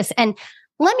conversations like this. And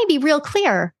let me be real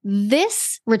clear.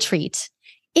 This retreat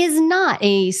is not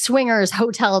a swingers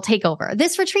hotel takeover.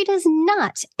 This retreat is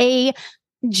not a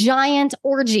giant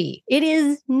orgy. It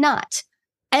is not.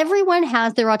 Everyone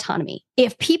has their autonomy.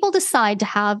 If people decide to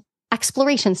have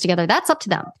explorations together, that's up to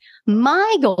them.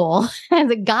 My goal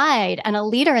as a guide and a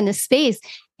leader in this space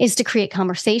is to create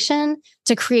conversation,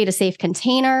 to create a safe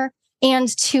container,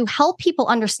 and to help people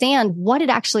understand what it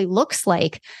actually looks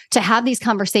like to have these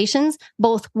conversations,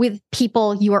 both with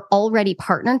people you are already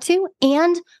partnered to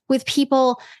and with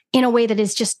people in a way that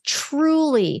is just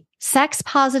truly sex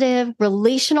positive,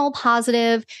 relational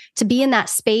positive, to be in that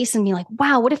space and be like,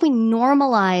 wow, what if we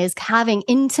normalize having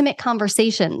intimate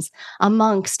conversations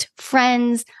amongst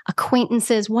friends,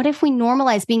 acquaintances? What if we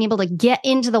normalize being able to get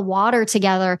into the water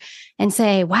together and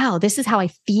say, wow, this is how I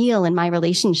feel in my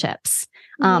relationships?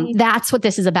 That's what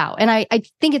this is about. And I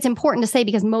think it's important to say,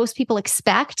 because most people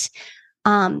expect,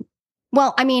 I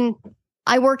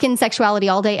work in sexuality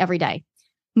all day, every day.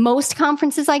 Most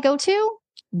conferences I go to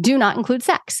do not include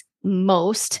sex.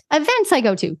 Most events I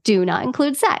go to do not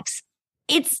include sex.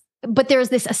 But there's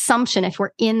this assumption, if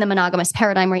we're in the monogamous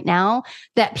paradigm right now,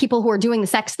 that people who are doing the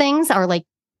sex things are like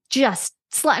just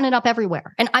slutting it up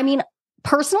everywhere. And I mean,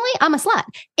 personally, I'm a slut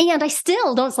and I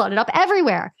still don't slut it up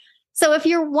everywhere. So if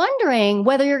you're wondering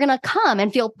whether you're going to come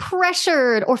and feel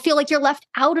pressured or feel like you're left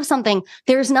out of something,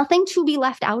 there's nothing to be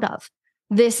left out of.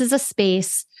 This is a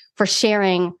space for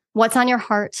sharing what's on your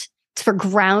heart. It's for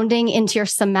grounding into your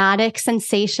somatic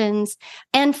sensations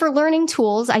and for learning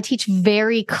tools. I teach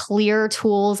very clear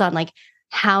tools on like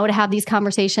how to have these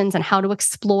conversations and how to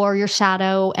explore your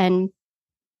shadow and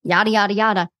yada, yada,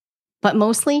 yada. But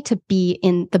mostly to be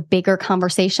in the bigger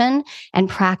conversation and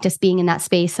practice being in that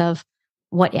space of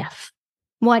what if?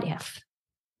 What if?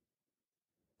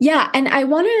 Yeah. And I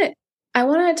want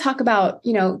to talk about,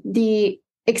 the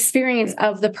experience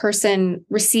of the person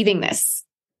receiving this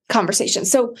conversation.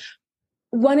 So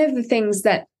one of the things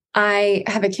that I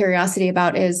have a curiosity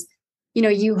about is,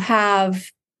 you have,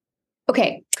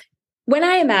 okay, when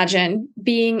I imagine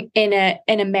being in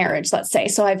a marriage, let's say,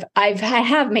 so I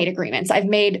have made agreements, I've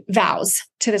made vows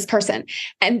to this person,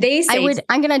 and they say,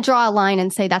 I'm going to draw a line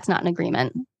and say that's not an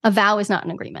agreement. A vow is not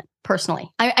an agreement, personally.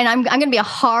 I'm going to be a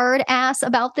hard ass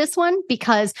about this one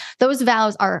because those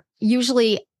vows are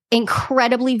usually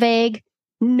incredibly vague.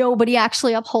 Nobody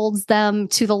actually upholds them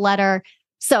to the letter.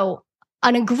 So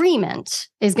an agreement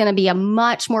is going to be a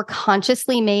much more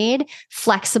consciously made,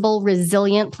 flexible,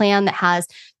 resilient plan that has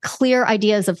clear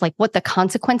ideas of like what the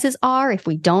consequences are if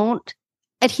we don't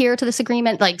adhere to this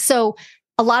agreement. Like, so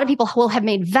a lot of people will have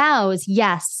made vows,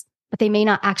 yes, but they may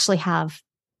not actually have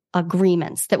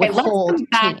agreements that would hold. Let's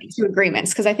come back to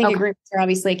agreements, because I think agreements are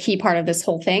obviously a key part of this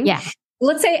whole thing. Yeah.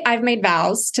 Let's say I've made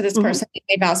vows to this person, they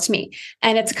made vows to me,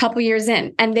 and it's a couple years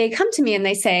in, and they come to me and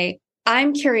they say,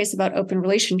 I'm curious about open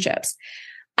relationships.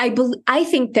 I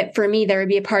think that for me, there would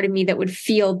be a part of me that would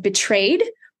feel betrayed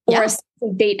or a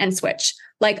bait and switch.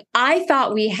 Like, I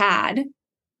thought we had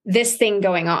this thing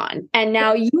going on, and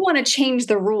now you want to change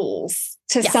the rules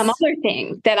to some other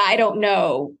thing that I don't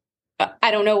know.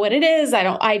 I don't know what it is.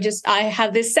 I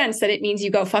have this sense that it means you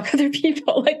go fuck other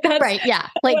people. Like, that's right. Yeah.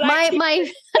 Like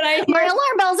my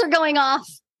alarm bells are going off.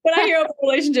 When I hear open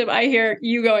relationship, I hear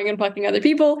you going and fucking other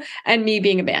people and me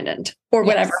being abandoned or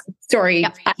whatever story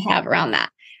I have around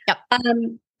that. Yep.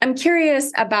 I'm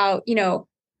curious about,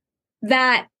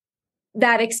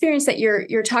 that experience that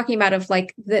you're talking about of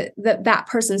like that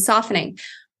person softening.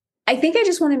 I think I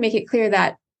just want to make it clear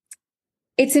that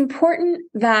it's important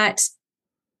that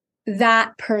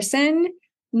that person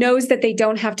knows that they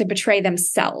don't have to betray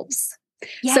themselves.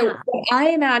 Yeah. So when I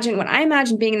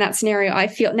imagine being in that scenario, I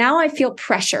feel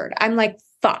pressured. I'm like,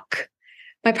 fuck,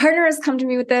 my partner has come to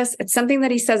me with this. It's something that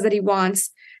he says that he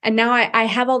wants. And now I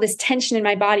have all this tension in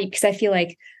my body because I feel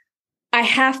like I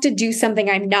have to do something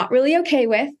I'm not really okay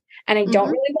with and I don't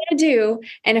really want to do.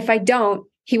 And if I don't,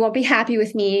 he won't be happy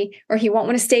with me or he won't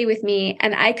want to stay with me.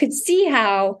 And I could see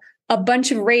how a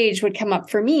bunch of rage would come up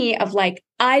for me of like,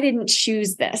 I didn't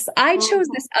choose this. I chose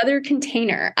this other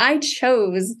container. I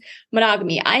chose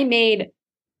monogamy. I made,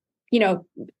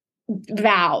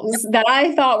 vows that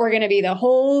I thought were going to be the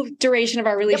whole duration of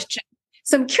our relationship.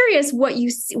 So I'm curious what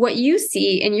you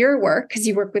see in your work, because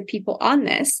you work with people on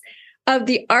this, of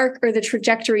the arc or the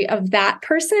trajectory of that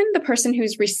person, the person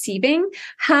who's receiving.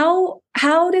 How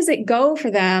does it go for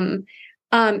them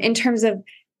in terms of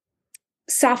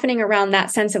softening around that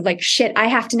sense of like, shit, I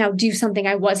have to now do something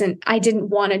I didn't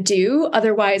want to do.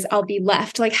 Otherwise I'll be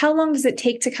left. Like, how long does it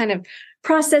take to kind of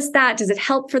process that? Does it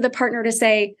help for the partner to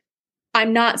say,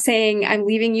 I'm not saying I'm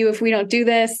leaving you if we don't do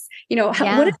this? What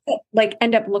does it like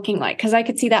end up looking like? Cause I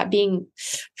could see that being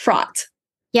fraught.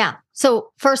 Yeah.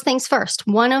 So first things first,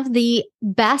 one of the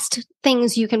best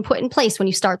things you can put in place when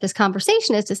you start this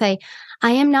conversation is to say,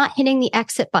 I am not hitting the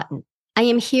exit button. I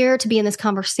am here to be in this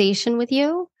conversation with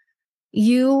you.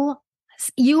 Your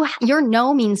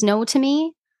no means no to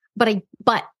me,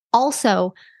 but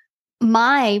also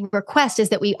my request is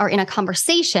that we are in a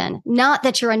conversation, not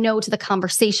that you're a no to the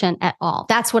conversation at all.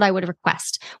 That's what I would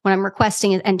request. What I'm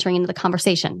requesting is entering into the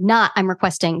conversation, not I'm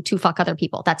requesting to fuck other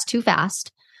people. That's too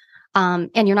fast.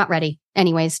 And you're not ready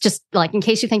anyways. Just like, in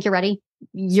case you think you're ready,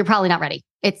 you're probably not ready.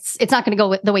 It's not going to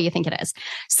go the way you think it is.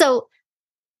 So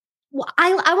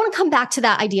I want to come back to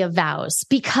that idea of vows,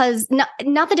 because not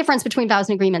the difference between vows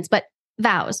and agreements, but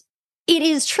vows. It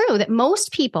is true that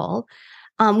most people,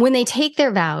 when they take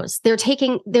their vows,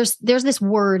 there's this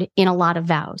word in a lot of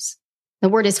vows. The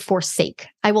word is forsake.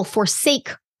 I will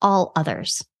forsake all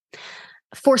others.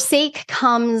 Forsake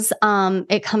comes,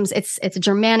 it's a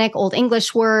Germanic Old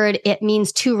English word. It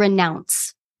means to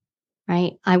renounce,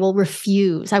 right? I will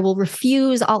refuse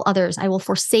all others. I will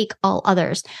forsake all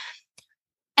others.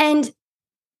 And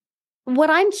what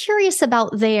I'm curious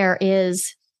about there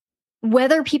is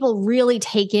whether people really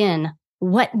take in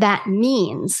what that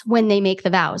means when they make the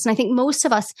vows. And I think most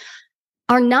of us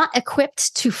are not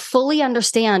equipped to fully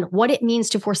understand what it means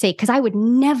to forsake, because I would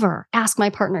never ask my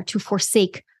partner to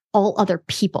forsake all other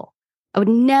people. I would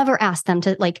never ask them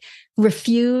to like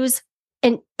refuse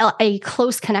a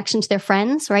close connection to their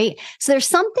friends, right? So there's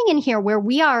something in here where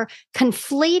we are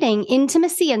conflating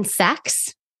intimacy and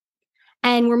sex,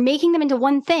 and we're making them into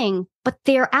one thing, but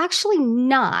they're actually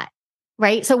not,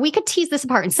 right? So we could tease this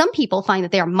apart. And some people find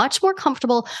that they are much more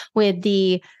comfortable with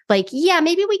the, like, yeah,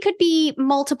 maybe we could be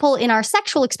multiple in our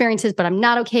sexual experiences, but I'm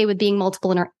not okay with being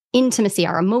multiple in our intimacy,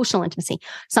 our emotional intimacy.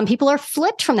 Some people are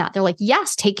flipped from that. They're like,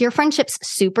 yes, take your friendships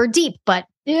super deep, but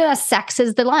yeah, sex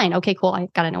is the line. Okay, cool. I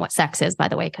got to know what sex is, by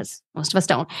the way, because most of us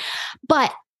don't.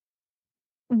 But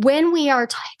when we are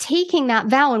taking that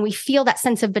vow and we feel that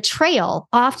sense of betrayal,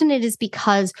 often it is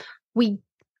because we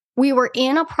were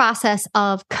in a process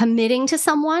of committing to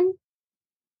someone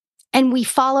and we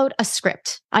followed a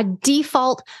script, a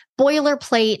default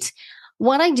boilerplate.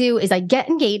 What I do is I get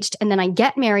engaged and then I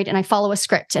get married and I follow a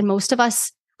script. And most of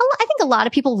us, I think a lot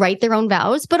of people write their own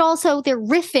vows, but also they're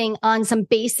riffing on some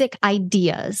basic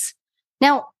ideas.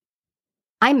 Now,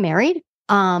 I'm married.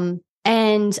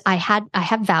 And I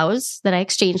have vows that I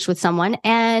exchanged with someone,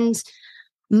 and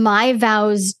my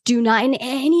vows do not in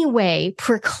any way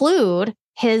preclude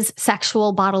his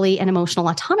sexual, bodily, and emotional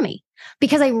autonomy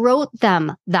because I wrote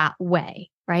them that way,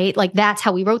 right? Like that's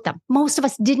how we wrote them. Most of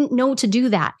us didn't know to do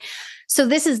that. So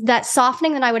this is that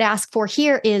softening that I would ask for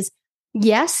here is,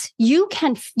 yes, you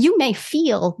may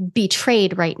feel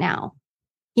betrayed right now.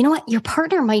 You know what? Your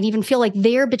partner might even feel like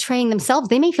they're betraying themselves.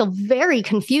 They may feel very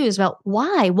confused about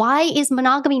why. Why is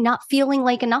monogamy not feeling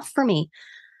like enough for me?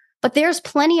 But there's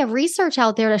plenty of research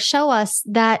out there to show us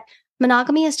that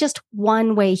monogamy is just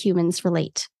one way humans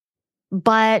relate.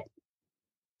 But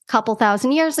a couple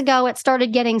thousand years ago, it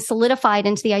started getting solidified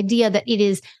into the idea that it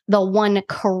is the one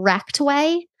correct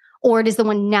way or it is the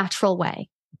one natural way.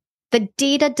 The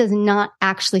data does not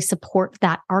actually support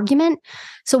that argument.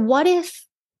 So what if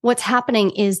what's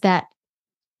happening is that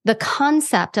the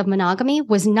concept of monogamy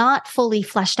was not fully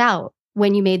fleshed out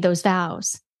when you made those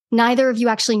vows? Neither of you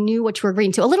actually knew what you were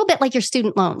agreeing to. A little bit like your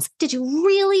student loans. Did you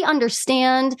really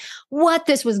understand what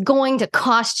this was going to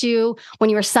cost you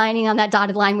when you were signing on that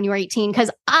dotted line when you were 18?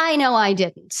 Because I know I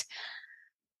didn't.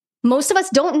 Most of us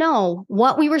don't know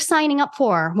what we were signing up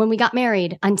for when we got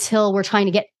married until we're trying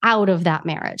to get out of that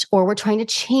marriage or we're trying to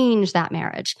change that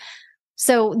marriage.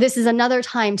 So this is another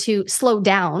time to slow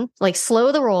down, like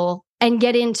slow the roll and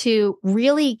get into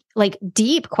really like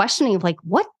deep questioning of like,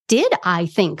 what did I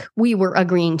think we were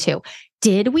agreeing to?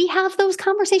 Did we have those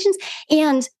conversations?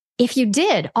 And if you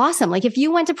did, awesome. Like if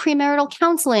you went to premarital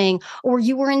counseling or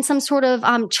you were in some sort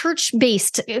of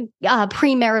church-based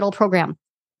premarital program,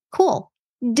 cool.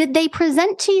 Did they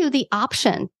present to you the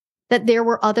option that there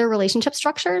were other relationship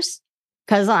structures?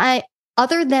 Because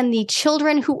other than the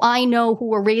children who I know who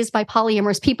were raised by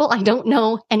polyamorous people, I don't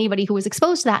know anybody who was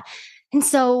exposed to that. And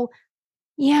so,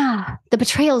 yeah, the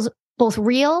betrayal is both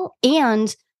real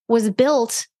and was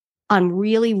built on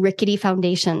really rickety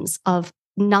foundations of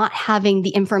not having the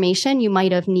information you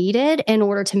might have needed in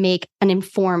order to make an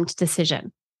informed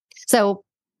decision. So,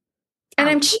 and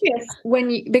I'm curious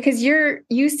because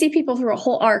you see people through a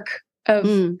whole arc of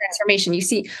transformation. You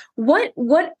see what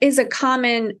is a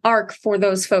common arc for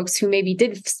those folks who maybe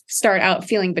did start out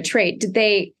feeling betrayed? Did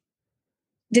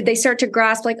they start to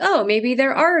grasp like, oh, maybe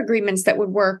there are agreements that would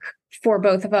work for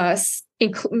both of us,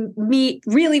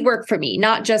 really work for me,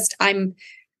 not just I'm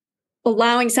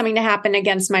allowing something to happen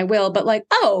against my will, but like,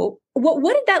 oh,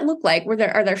 what did that look like? Are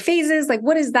there phases? Like,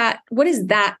 what is that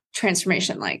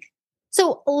transformation like?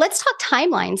 So let's talk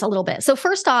timelines a little bit. So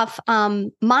first off,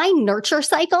 my nurture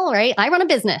cycle, right? I run a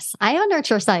business. I have a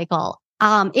nurture cycle.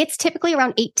 It's typically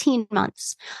around 18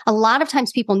 months. A lot of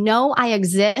times people know I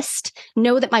exist,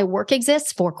 know that my work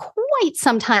exists for quite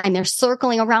some time. They're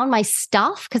circling around my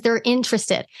stuff because they're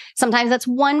interested. Sometimes that's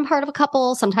one part of a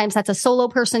couple. Sometimes that's a solo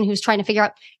person who's trying to figure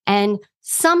out. And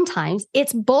sometimes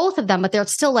it's both of them, but they're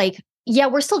still like, yeah,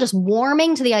 we're still just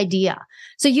warming to the idea.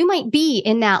 So you might be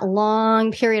in that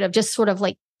long period of just sort of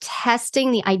like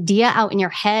testing the idea out in your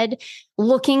head,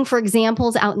 looking for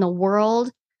examples out in the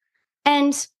world.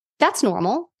 And that's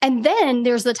normal. And then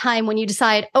there's the time when you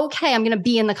decide, okay, I'm going to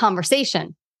be in the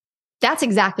conversation. That's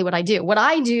exactly what I do. What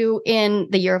I do in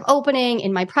the year of opening,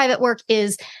 in my private work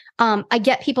is I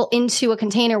get people into a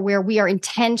container where we are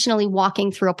intentionally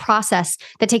walking through a process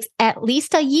that takes at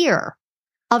least a year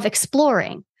of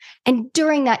exploring. And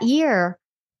during that year,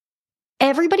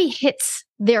 everybody hits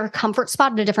their comfort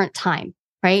spot at a different time,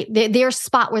 right? Their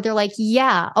spot where they're like,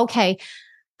 yeah, okay,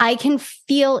 I can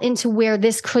feel into where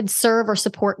this could serve or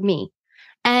support me.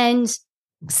 And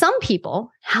some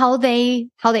people, where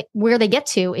they get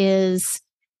to is,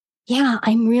 yeah,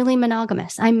 I'm really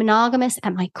monogamous. I'm monogamous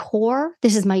at my core.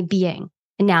 This is my being.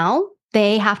 And now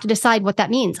they have to decide what that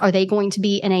means. Are they going to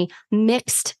be in a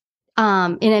mixed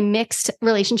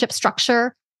relationship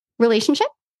structure?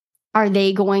 Are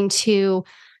they going to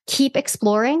keep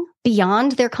exploring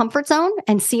beyond their comfort zone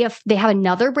and see if they have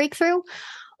another breakthrough?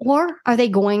 Or are they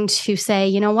going to say,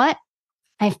 you know what?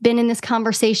 I've been in this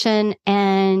conversation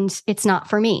and it's not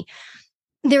for me.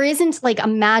 There isn't like a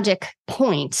magic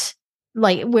point,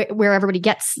 like where everybody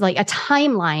gets like a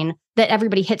timeline that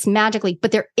everybody hits magically,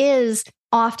 but there is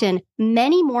often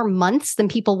many more months than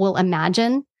people will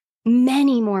imagine.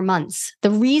 Many more months.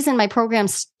 The reason my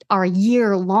programs are a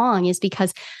year long is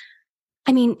because,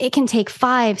 it can take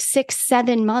 5, 6,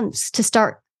 7 months to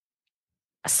start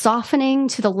softening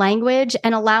to the language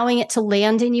and allowing it to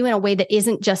land in you in a way that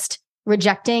isn't just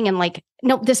rejecting and like,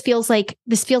 nope, this feels like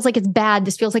it's bad.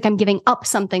 This feels like I'm giving up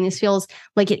something. This feels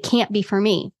like it can't be for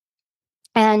me.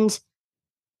 And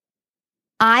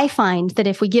I find that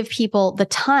if we give people the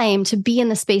time to be in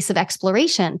the space of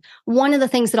exploration, one of the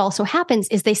things that also happens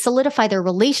is they solidify their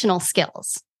relational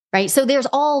skills, right? So there's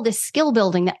all this skill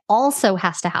building that also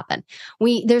has to happen.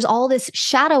 There's all this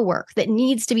shadow work that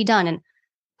needs to be done. And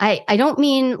I don't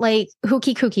mean like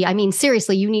hooky cookie. I mean,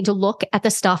 seriously, you need to look at the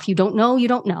stuff you don't know. You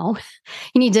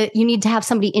need to have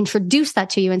somebody introduce that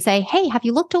to you and say, hey, have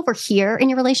you looked over here in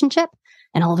your relationship?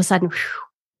 And all of a sudden,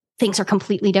 things are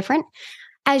completely different.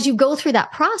 As you go through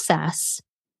that process,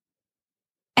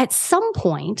 at some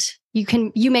point,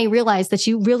 you may realize that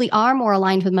you really are more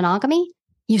aligned with monogamy.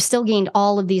 You've still gained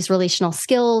all of these relational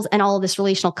skills and all of this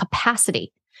relational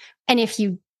capacity. And if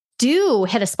you do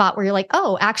hit a spot where you're like,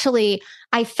 oh, actually,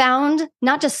 I found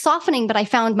not just softening, but I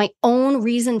found my own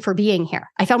reason for being here.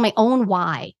 I found my own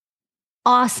why.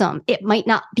 Awesome. It might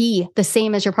not be the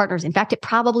same as your partner's. In fact, it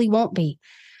probably won't be.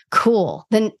 Cool.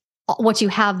 Then what you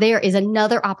have there is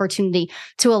another opportunity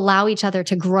to allow each other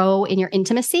to grow in your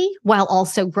intimacy while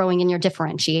also growing in your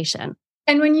differentiation.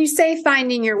 And when you say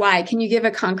finding your why, can you give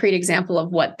a concrete example of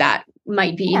what that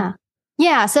might be?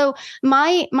 Yeah. So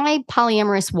my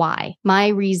polyamorous why, my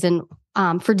reason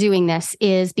for doing this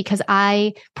is because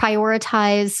I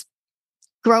prioritize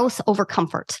growth over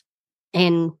comfort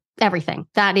in everything.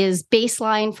 That is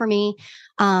baseline for me.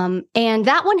 And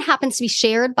that one happens to be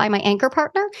shared by my anchor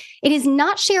partner. It is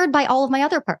not shared by all of my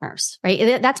other partners,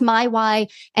 right? That's my why.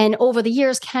 And over the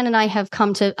years, Ken and I have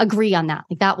come to agree on that.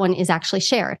 Like that one is actually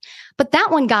shared. But that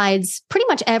one guides pretty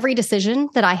much every decision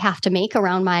that I have to make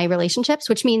around my relationships,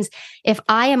 which means if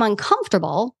I am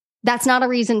uncomfortable, that's not a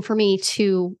reason for me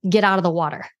to get out of the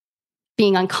water.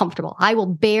 Being uncomfortable. I will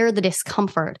bear the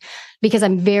discomfort because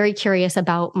I'm very curious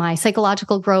about my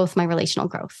psychological growth, my relational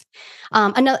growth.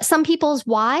 Some people's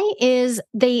why is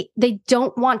they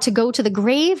don't want to go to the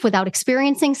grave without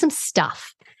experiencing some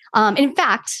stuff. In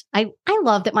fact, I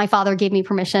love that my father gave me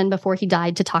permission before he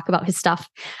died to talk about his stuff.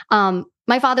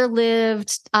 My father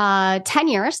lived 10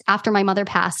 years after my mother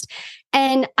passed.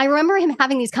 And I remember him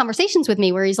having these conversations with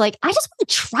me where he's like, I just want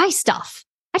to try stuff.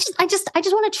 I just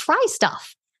want to try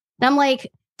stuff. And I'm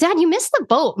like, Dad, you missed the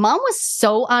boat. Mom was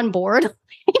so on board.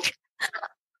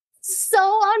 So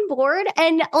on board.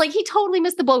 And like, he totally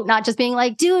missed the boat, not just being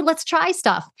like, dude, let's try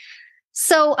stuff.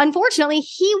 So unfortunately,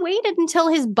 he waited until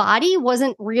his body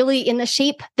wasn't really in the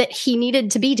shape that he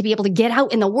needed to be able to get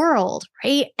out in the world.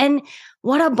 Right. And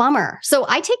what a bummer. So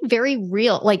I take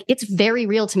it's very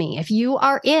real to me. If you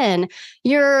are in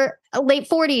your late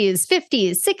 40s,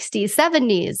 50s, 60s,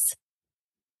 70s,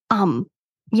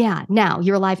 yeah, now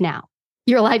you're alive now.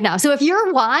 You're alive now. So if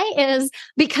your why is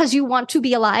because you want to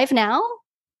be alive now,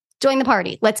 join the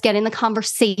party. Let's get in the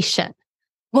conversation.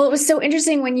 Well, it was so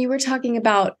interesting when you were talking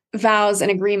about vows and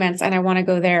agreements, and I want to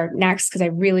go there next because I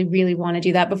really, really want to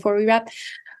do that before we wrap.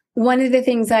 One of the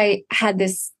things I had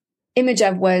this image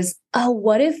of was,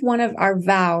 what if one of our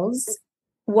vows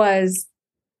was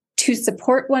to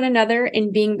support one another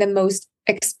in being the most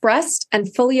expressed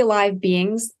and fully alive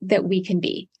beings that we can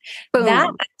be? Boom.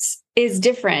 That is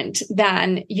different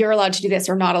than you're allowed to do this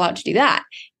or not allowed to do that.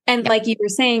 And like you were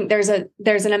saying, there's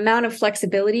an amount of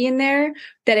flexibility in there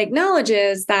that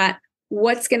acknowledges that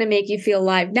what's going to make you feel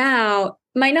alive now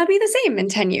might not be the same in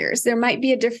 10 years. There might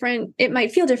be it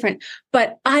might feel different,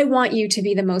 but I want you to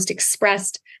be the most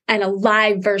expressed and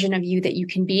alive version of you that you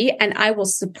can be. And I will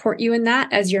support you in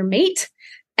that as your mate.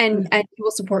 And you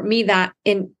will support me that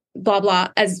in blah, blah,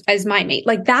 as my mate.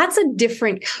 Like that's a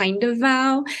different kind of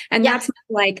vow. And that's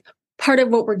like part of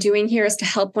what we're doing here is to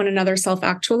help one another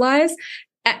self-actualize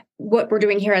at what we're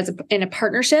doing here in a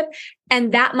partnership.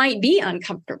 And that might be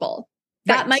uncomfortable.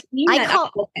 That might mean I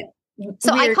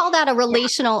call that a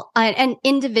relational, an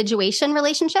individuation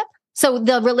relationship. So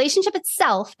the relationship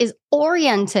itself is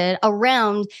oriented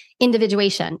around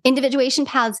individuation. Individuation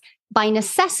paths by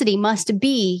necessity must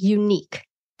be unique.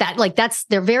 That's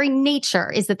their very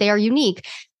nature is that they are unique.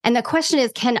 And the question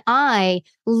is, can I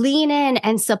lean in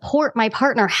and support my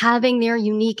partner having their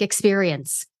unique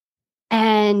experience?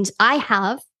 And I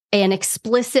have an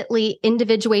explicitly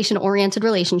individuation-oriented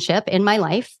relationship in my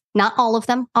life. Not all of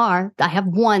them are. I have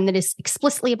one that is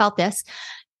explicitly about this.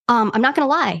 I'm not going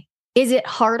to lie. Is it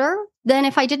harder than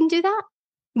if I didn't do that?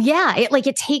 Yeah,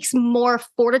 it takes more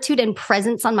fortitude and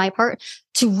presence on my part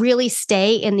to really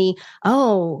stay in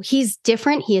he's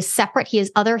different. He is separate. He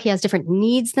is other. He has different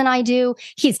needs than I do.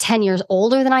 He's 10 years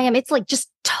older than I am. It's like just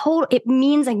total. It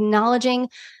means acknowledging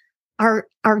our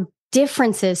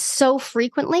differences so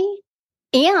frequently.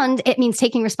 And it means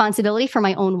taking responsibility for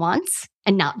my own wants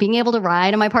and not being able to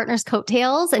ride on my partner's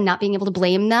coattails and not being able to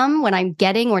blame them when I'm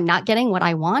getting or not getting what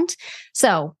I want.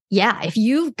 So yeah, if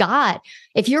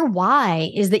your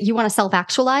why is that you want to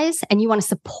self-actualize and you want to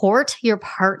support your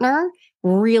partner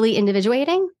really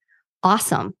individuating,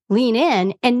 awesome. Lean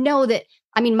in and know that,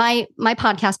 my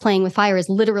podcast Playing with Fire is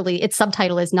literally, its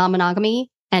subtitle is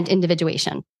non-monogamy and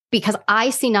individuation, because I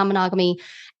see non-monogamy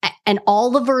and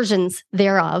all the versions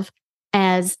thereof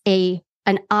as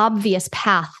an obvious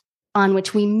path on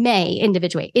which we may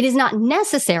individuate. It is not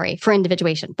necessary for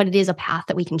individuation, but it is a path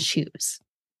that we can choose.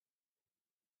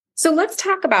 So let's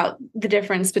talk about the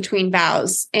difference between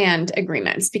vows and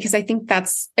agreements, because I think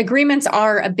agreements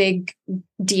are a big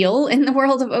deal in the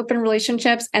world of open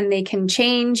relationships, and they can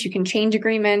change. You can change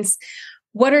agreements.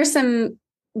 What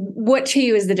to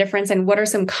you is the difference, and what are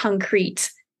some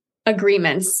concrete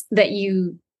agreements that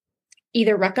you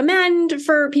either recommend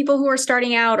for people who are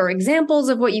starting out, or examples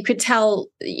of what you could tell,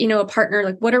 a partner,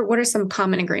 like what are some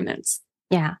common agreements?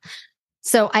 Yeah.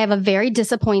 So I have a very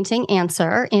disappointing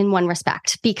answer in one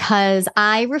respect, because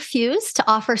I refuse to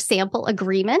offer sample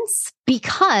agreements,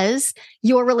 because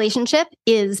your relationship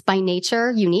is by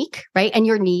nature unique, right? And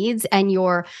your needs and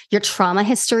your trauma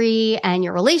history and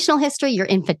your relational history, your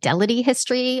infidelity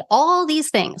history, all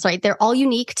these things, right? They're all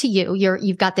unique to you.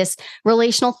 You've got this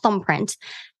relational thumbprint.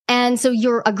 And so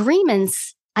your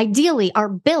agreements ideally are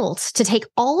built to take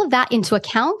all of that into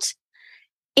account,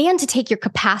 and to take your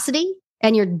capacity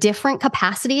and your different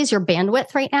capacities, your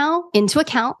bandwidth right now into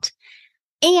account,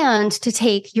 and to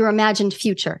take your imagined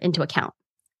future into account.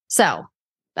 So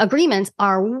agreements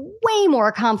are way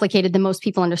more complicated than most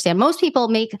people understand. Most people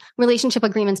make relationship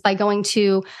agreements by going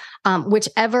to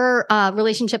whichever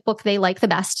relationship book they like the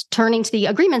best, turning to the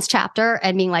agreements chapter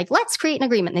and being like, let's create an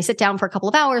agreement. And they sit down for a couple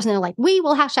of hours and they're like, we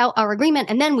will hash out our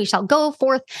agreement and then we shall go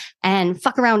forth and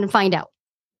fuck around and find out.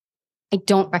 I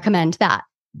don't recommend that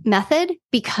method,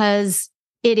 because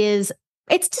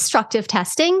it's destructive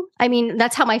testing.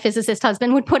 That's how my physicist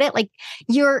husband would put it. Like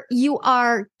you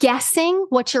are guessing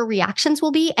what your reactions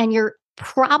will be, and you're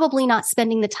probably not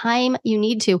spending the time you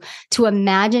need to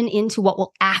imagine into what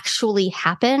will actually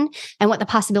happen and what the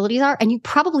possibilities are. And you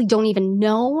probably don't even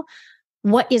know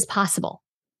what is possible.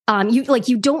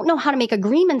 You don't know how to make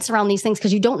agreements around these things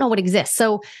because you don't know what exists.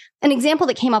 So an example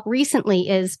that came up recently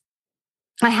is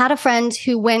I had a friend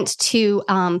who went to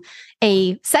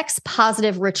a sex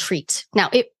positive retreat. Now,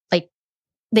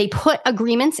 they put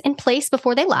agreements in place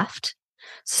before they left.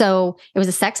 So it was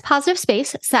a sex positive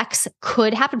space. Sex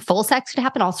could happen. Full sex could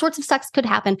happen. All sorts of sex could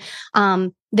happen.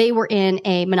 They were in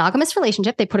a monogamous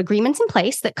relationship. They put agreements in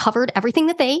place that covered everything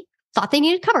that they thought they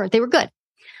needed covered. They were good.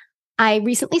 I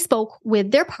recently spoke with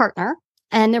their partner,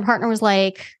 and their partner was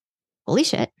like, holy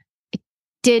shit.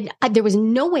 There was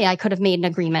no way I could have made an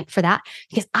agreement for that,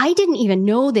 because I didn't even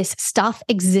know this stuff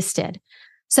existed.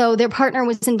 So their partner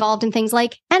was involved in things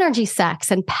like energy sex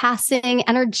and passing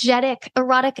energetic,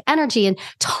 erotic energy and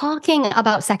talking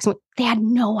about sex. They had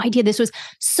no idea. This was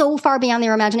so far beyond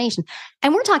their imagination.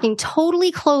 And we're talking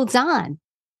totally clothes on,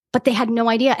 but they had no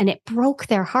idea. And it broke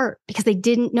their heart because they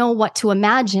didn't know what to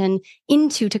imagine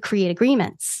into to create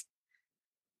agreements.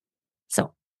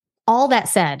 So all that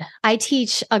said, I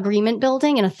teach agreement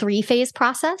building in a 3-phase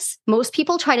process. Most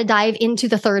people try to dive into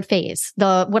the 3rd phase,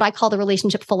 what I call the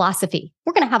relationship philosophy.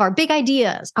 We're going to have our big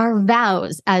ideas, our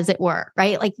vows, as it were,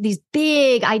 right? Like these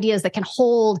big ideas that can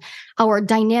hold our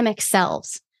dynamic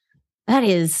selves.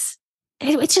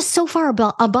 It's just so far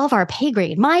above our pay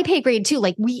grade. My pay grade too.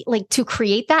 We like to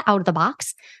create that out of the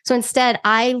box. So instead,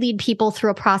 I lead people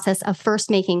through a process of first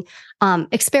making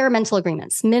experimental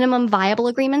agreements. Minimum viable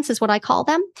agreements is what I call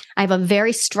them. I have a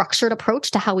very structured approach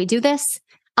to how we do this.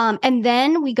 And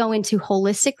then we go into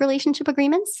holistic relationship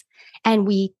agreements, and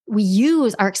we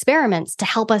use our experiments to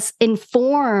help us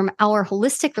inform our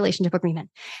holistic relationship agreement.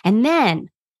 And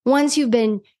then once you've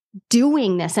been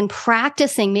doing this and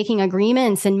practicing making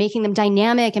agreements and making them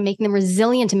dynamic and making them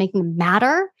resilient and making them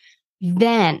matter,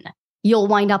 then you'll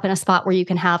wind up in a spot where you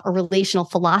can have a relational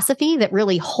philosophy that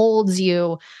really holds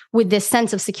you with this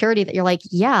sense of security that you're like,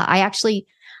 yeah,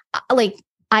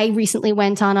 I recently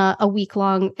went on a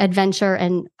week-long adventure,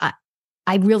 and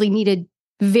I really needed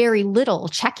very little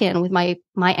check-in with my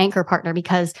anchor partner,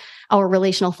 because our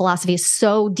relational philosophy is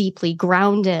so deeply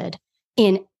grounded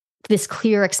in this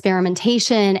clear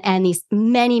experimentation and these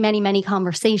many, many, many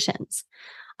conversations.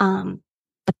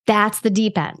 But that's the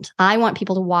deep end. I want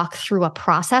people to walk through a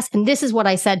process. And this is what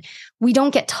I said. We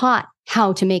don't get taught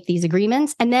how to make these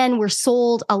agreements. And then we're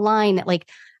sold a line that like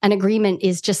an agreement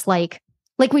is just like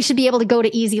we should be able to go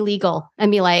to Easy Legal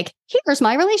and be like, here's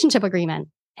my relationship agreement.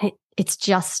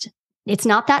 It's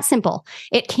not that simple.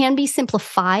 It can be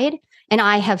simplified. And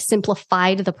I have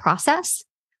simplified the process,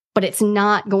 but it's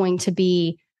not going to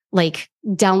be like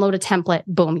download a template,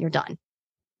 boom, you're done.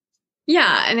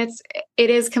 Yeah. And it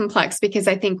is complex because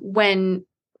I think when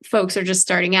folks are just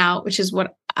starting out, which is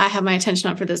what I have my attention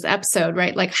on for this episode,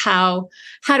 right? Like how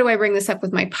do I bring this up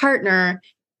with my partner?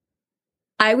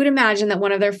 I would imagine that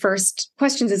one of their first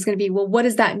questions is going to be, well, what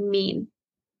does that mean?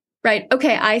 Right?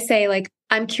 Okay. I say like,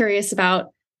 I'm curious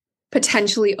about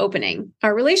potentially opening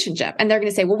our relationship. And they're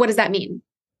going to say, well, what does that mean?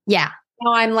 Yeah.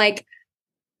 Now I'm like,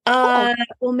 well,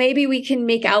 maybe we can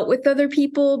make out with other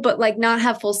people, but like not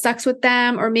have full sex with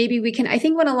them. Or maybe we can, I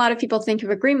think when a lot of people think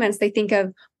of agreements, they think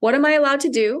of what am I allowed to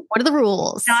do? What are the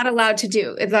rules? Not allowed to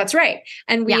do. That's right.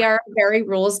 And we are a very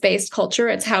rules-based culture.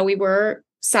 It's how we were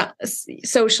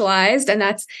socialized. And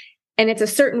it's a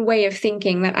certain way of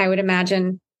thinking that I would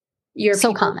imagine you're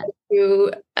so common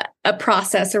through a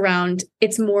process around.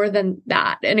 It's more than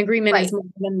that. An agreement is more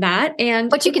than that.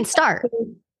 But you can start.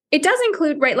 It does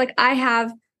include, right? Like I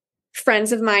have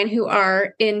friends of mine who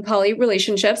are in poly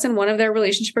relationships, and one of their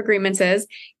relationship agreements is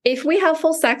if we have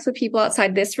full sex with people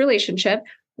outside this relationship,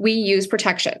 we use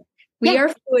protection. We are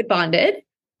fluid bonded.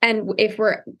 And if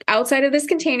we're outside of this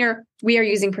container, we are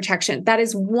using protection. That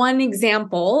is one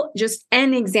example, just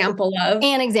an example of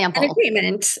an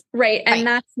agreement, right? And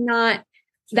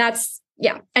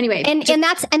anyway. And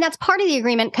that's part of the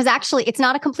agreement, because actually it's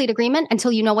not a complete agreement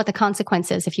until you know what the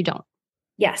consequence is if you don't.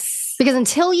 Yes. Because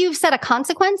until you've set a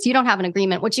consequence, you don't have an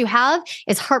agreement. What you have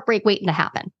is heartbreak waiting to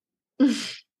happen.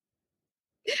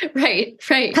 Right.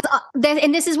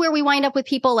 And this is where we wind up with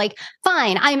people like,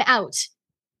 fine, I'm out.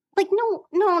 Like,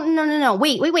 no.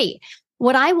 Wait.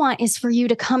 What I want is for you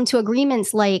to come to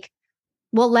agreements like,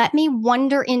 well, let me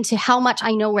wander into how much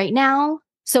I know right now.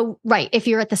 So, right, if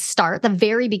you're at the start, the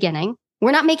very beginning,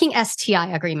 we're not making STI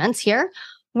agreements here.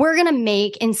 We're going to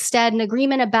make instead an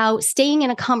agreement about staying in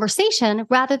a conversation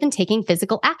rather than taking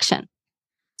physical action.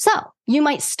 So you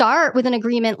might start with an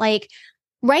agreement like,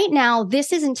 right now,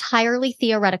 this is entirely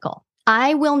theoretical.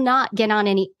 I will not get on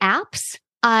any apps.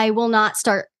 I will not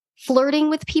start flirting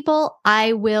with people.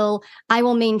 I will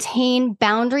maintain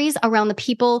boundaries around the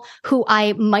people who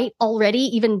I might already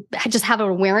even just have an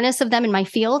awareness of them in my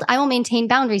field. I will maintain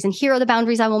boundaries, and here are the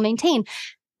boundaries I will maintain.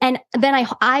 And then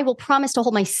I will promise to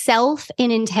hold myself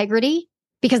in integrity,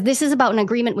 because this is about an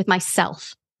agreement with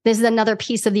myself. This is another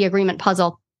piece of the agreement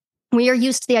puzzle. We are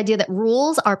used to the idea that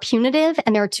rules are punitive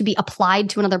and they're to be applied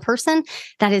to another person.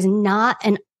 That is not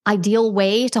an ideal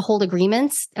way to hold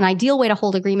agreements. An ideal way to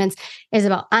hold agreements is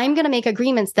about, I'm going to make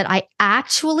agreements that I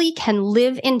actually can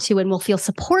live into and will feel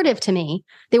supportive to me.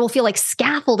 They will feel like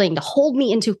scaffolding to hold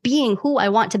me into being who I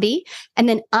want to be. And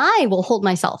then I will hold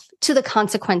myself to the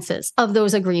consequences of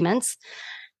those agreements.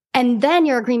 And then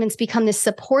your agreements become this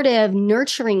supportive,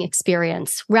 nurturing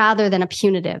experience rather than a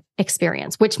punitive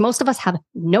experience, which most of us have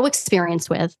no experience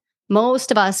with.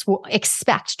 Most of us will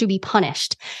expect to be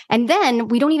punished. And then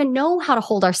we don't even know how to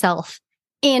hold ourselves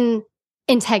in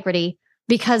integrity,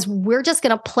 because we're just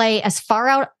going to play as far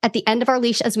out at the end of our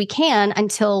leash as we can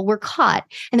until we're caught.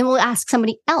 And then we'll ask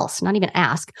somebody else, not even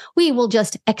ask. We will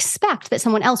just expect that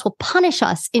someone else will punish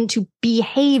us into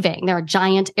behaving. There are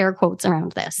giant air quotes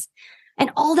around this.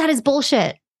 And all that is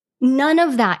bullshit. None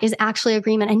of that is actually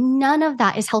agreement, and none of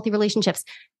that is healthy relationships,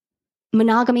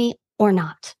 monogamy or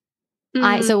not.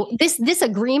 So this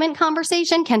agreement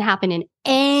conversation can happen in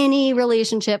any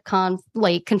relationship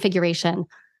configuration,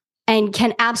 and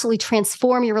can absolutely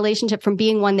transform your relationship from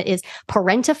being one that is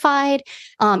parentified,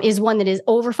 is one that is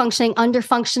overfunctioning,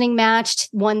 underfunctioning matched,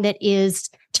 one that is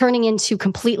turning into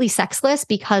completely sexless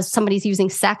because somebody's using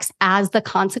sex as the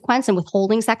consequence and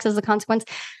withholding sex as the consequence.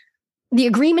 The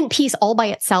agreement piece all by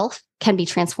itself can be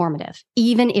transformative,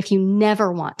 even if you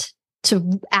never want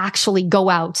to actually go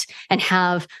out and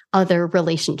have other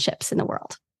relationships in the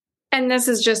world. And this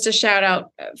is just a shout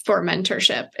out for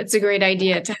mentorship. It's a great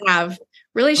idea to have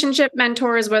relationship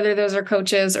mentors, whether those are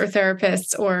coaches or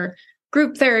therapists or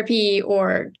group therapy,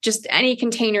 or just any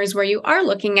containers where you are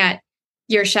looking at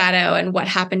your shadow and what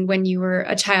happened when you were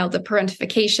a child, the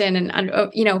parentification,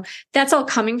 and, that's all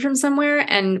coming from somewhere.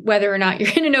 And whether or not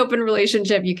you're in an open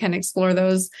relationship, you can explore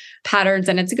those patterns.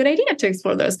 And it's a good idea to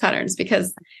explore those patterns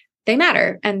because they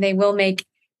matter, and they will make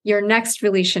your next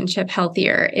relationship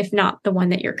healthier, if not the one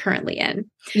that you're currently in.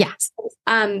 Yeah.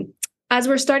 So, as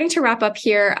we're starting to wrap up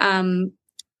here,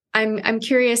 I'm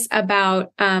curious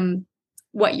about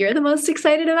what you're the most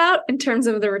excited about in terms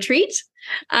of the retreat.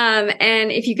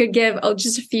 And if you could give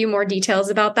just a few more details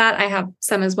about that. I have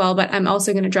some as well, but I'm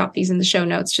also going to drop these in the show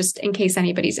notes just in case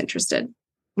anybody's interested.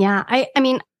 Yeah. I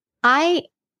mean, I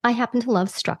happen to love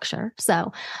structure.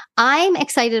 So I'm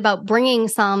excited about bringing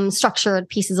some structured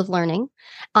pieces of learning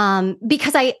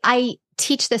because I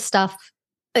teach this stuff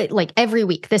like every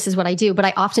week. This is what I do, but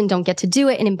I often don't get to do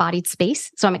it in embodied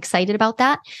space. So I'm excited about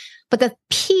that. But the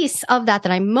piece of that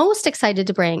I'm most excited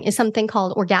to bring is something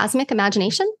called orgasmic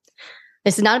imagination.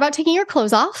 This is not about taking your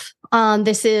clothes off.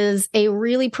 This is a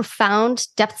really profound,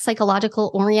 depth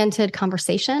psychological oriented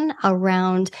conversation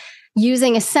around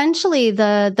using essentially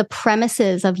the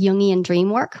premises of Jungian dream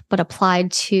work, but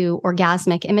applied to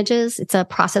orgasmic images. It's a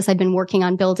process I've been working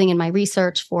on building in my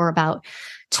research for about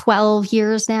 12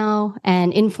 years now,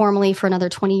 and informally for another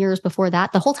 20 years before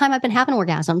that. The whole time I've been having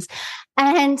orgasms.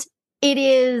 And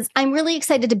I'm really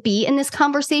excited to be in this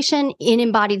conversation in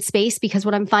embodied space, because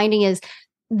what I'm finding is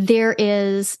there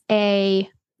is a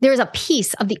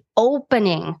piece of the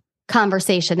opening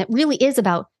conversation that really is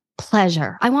about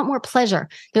pleasure. I want more pleasure.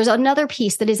 There's another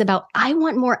piece that is about, I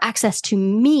want more access to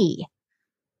me.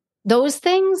 Those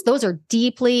things, those are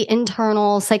deeply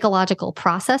internal psychological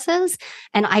processes,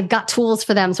 and I've got tools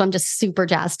for them. So I'm just super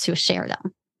jazzed to share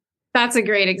them. That's a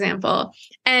great example.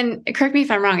 And correct me if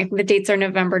I'm wrong. I think the dates are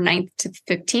November 9th to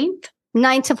 15th.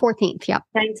 9th to 14th. Yep.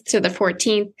 9th to the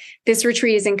 14th. This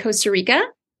retreat is in Costa Rica.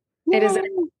 Yay. It is a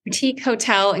boutique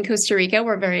hotel in Costa Rica.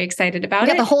 We're very excited about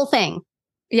it. We got the whole thing.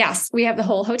 Yes, we have the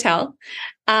whole hotel.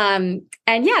 And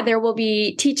yeah, there will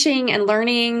be teaching and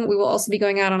learning. We will also be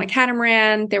going out on a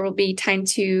catamaran. There will be time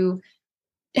to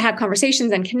have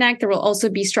conversations and connect. There will also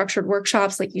be structured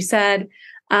workshops, like you said.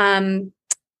 And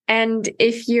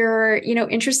if you're,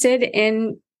 interested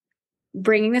in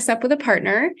bringing this up with a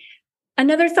partner,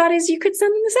 another thought is you could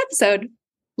send them this episode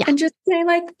and just say,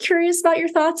 like, curious about your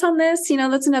thoughts on this.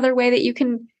 That's another way that you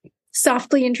can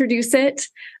softly introduce it.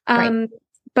 Right.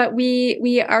 But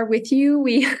we are with you.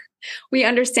 We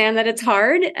understand that it's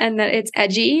hard and that it's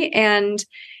edgy, and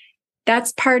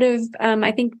that's part of,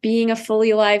 I think, being a fully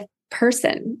alive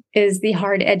person is the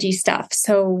hard, edgy stuff.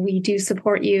 So we do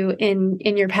support you in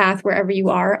your path wherever you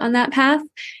are on that path.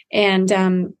 And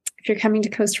if you're coming to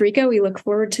Costa Rica, we look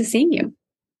forward to seeing you.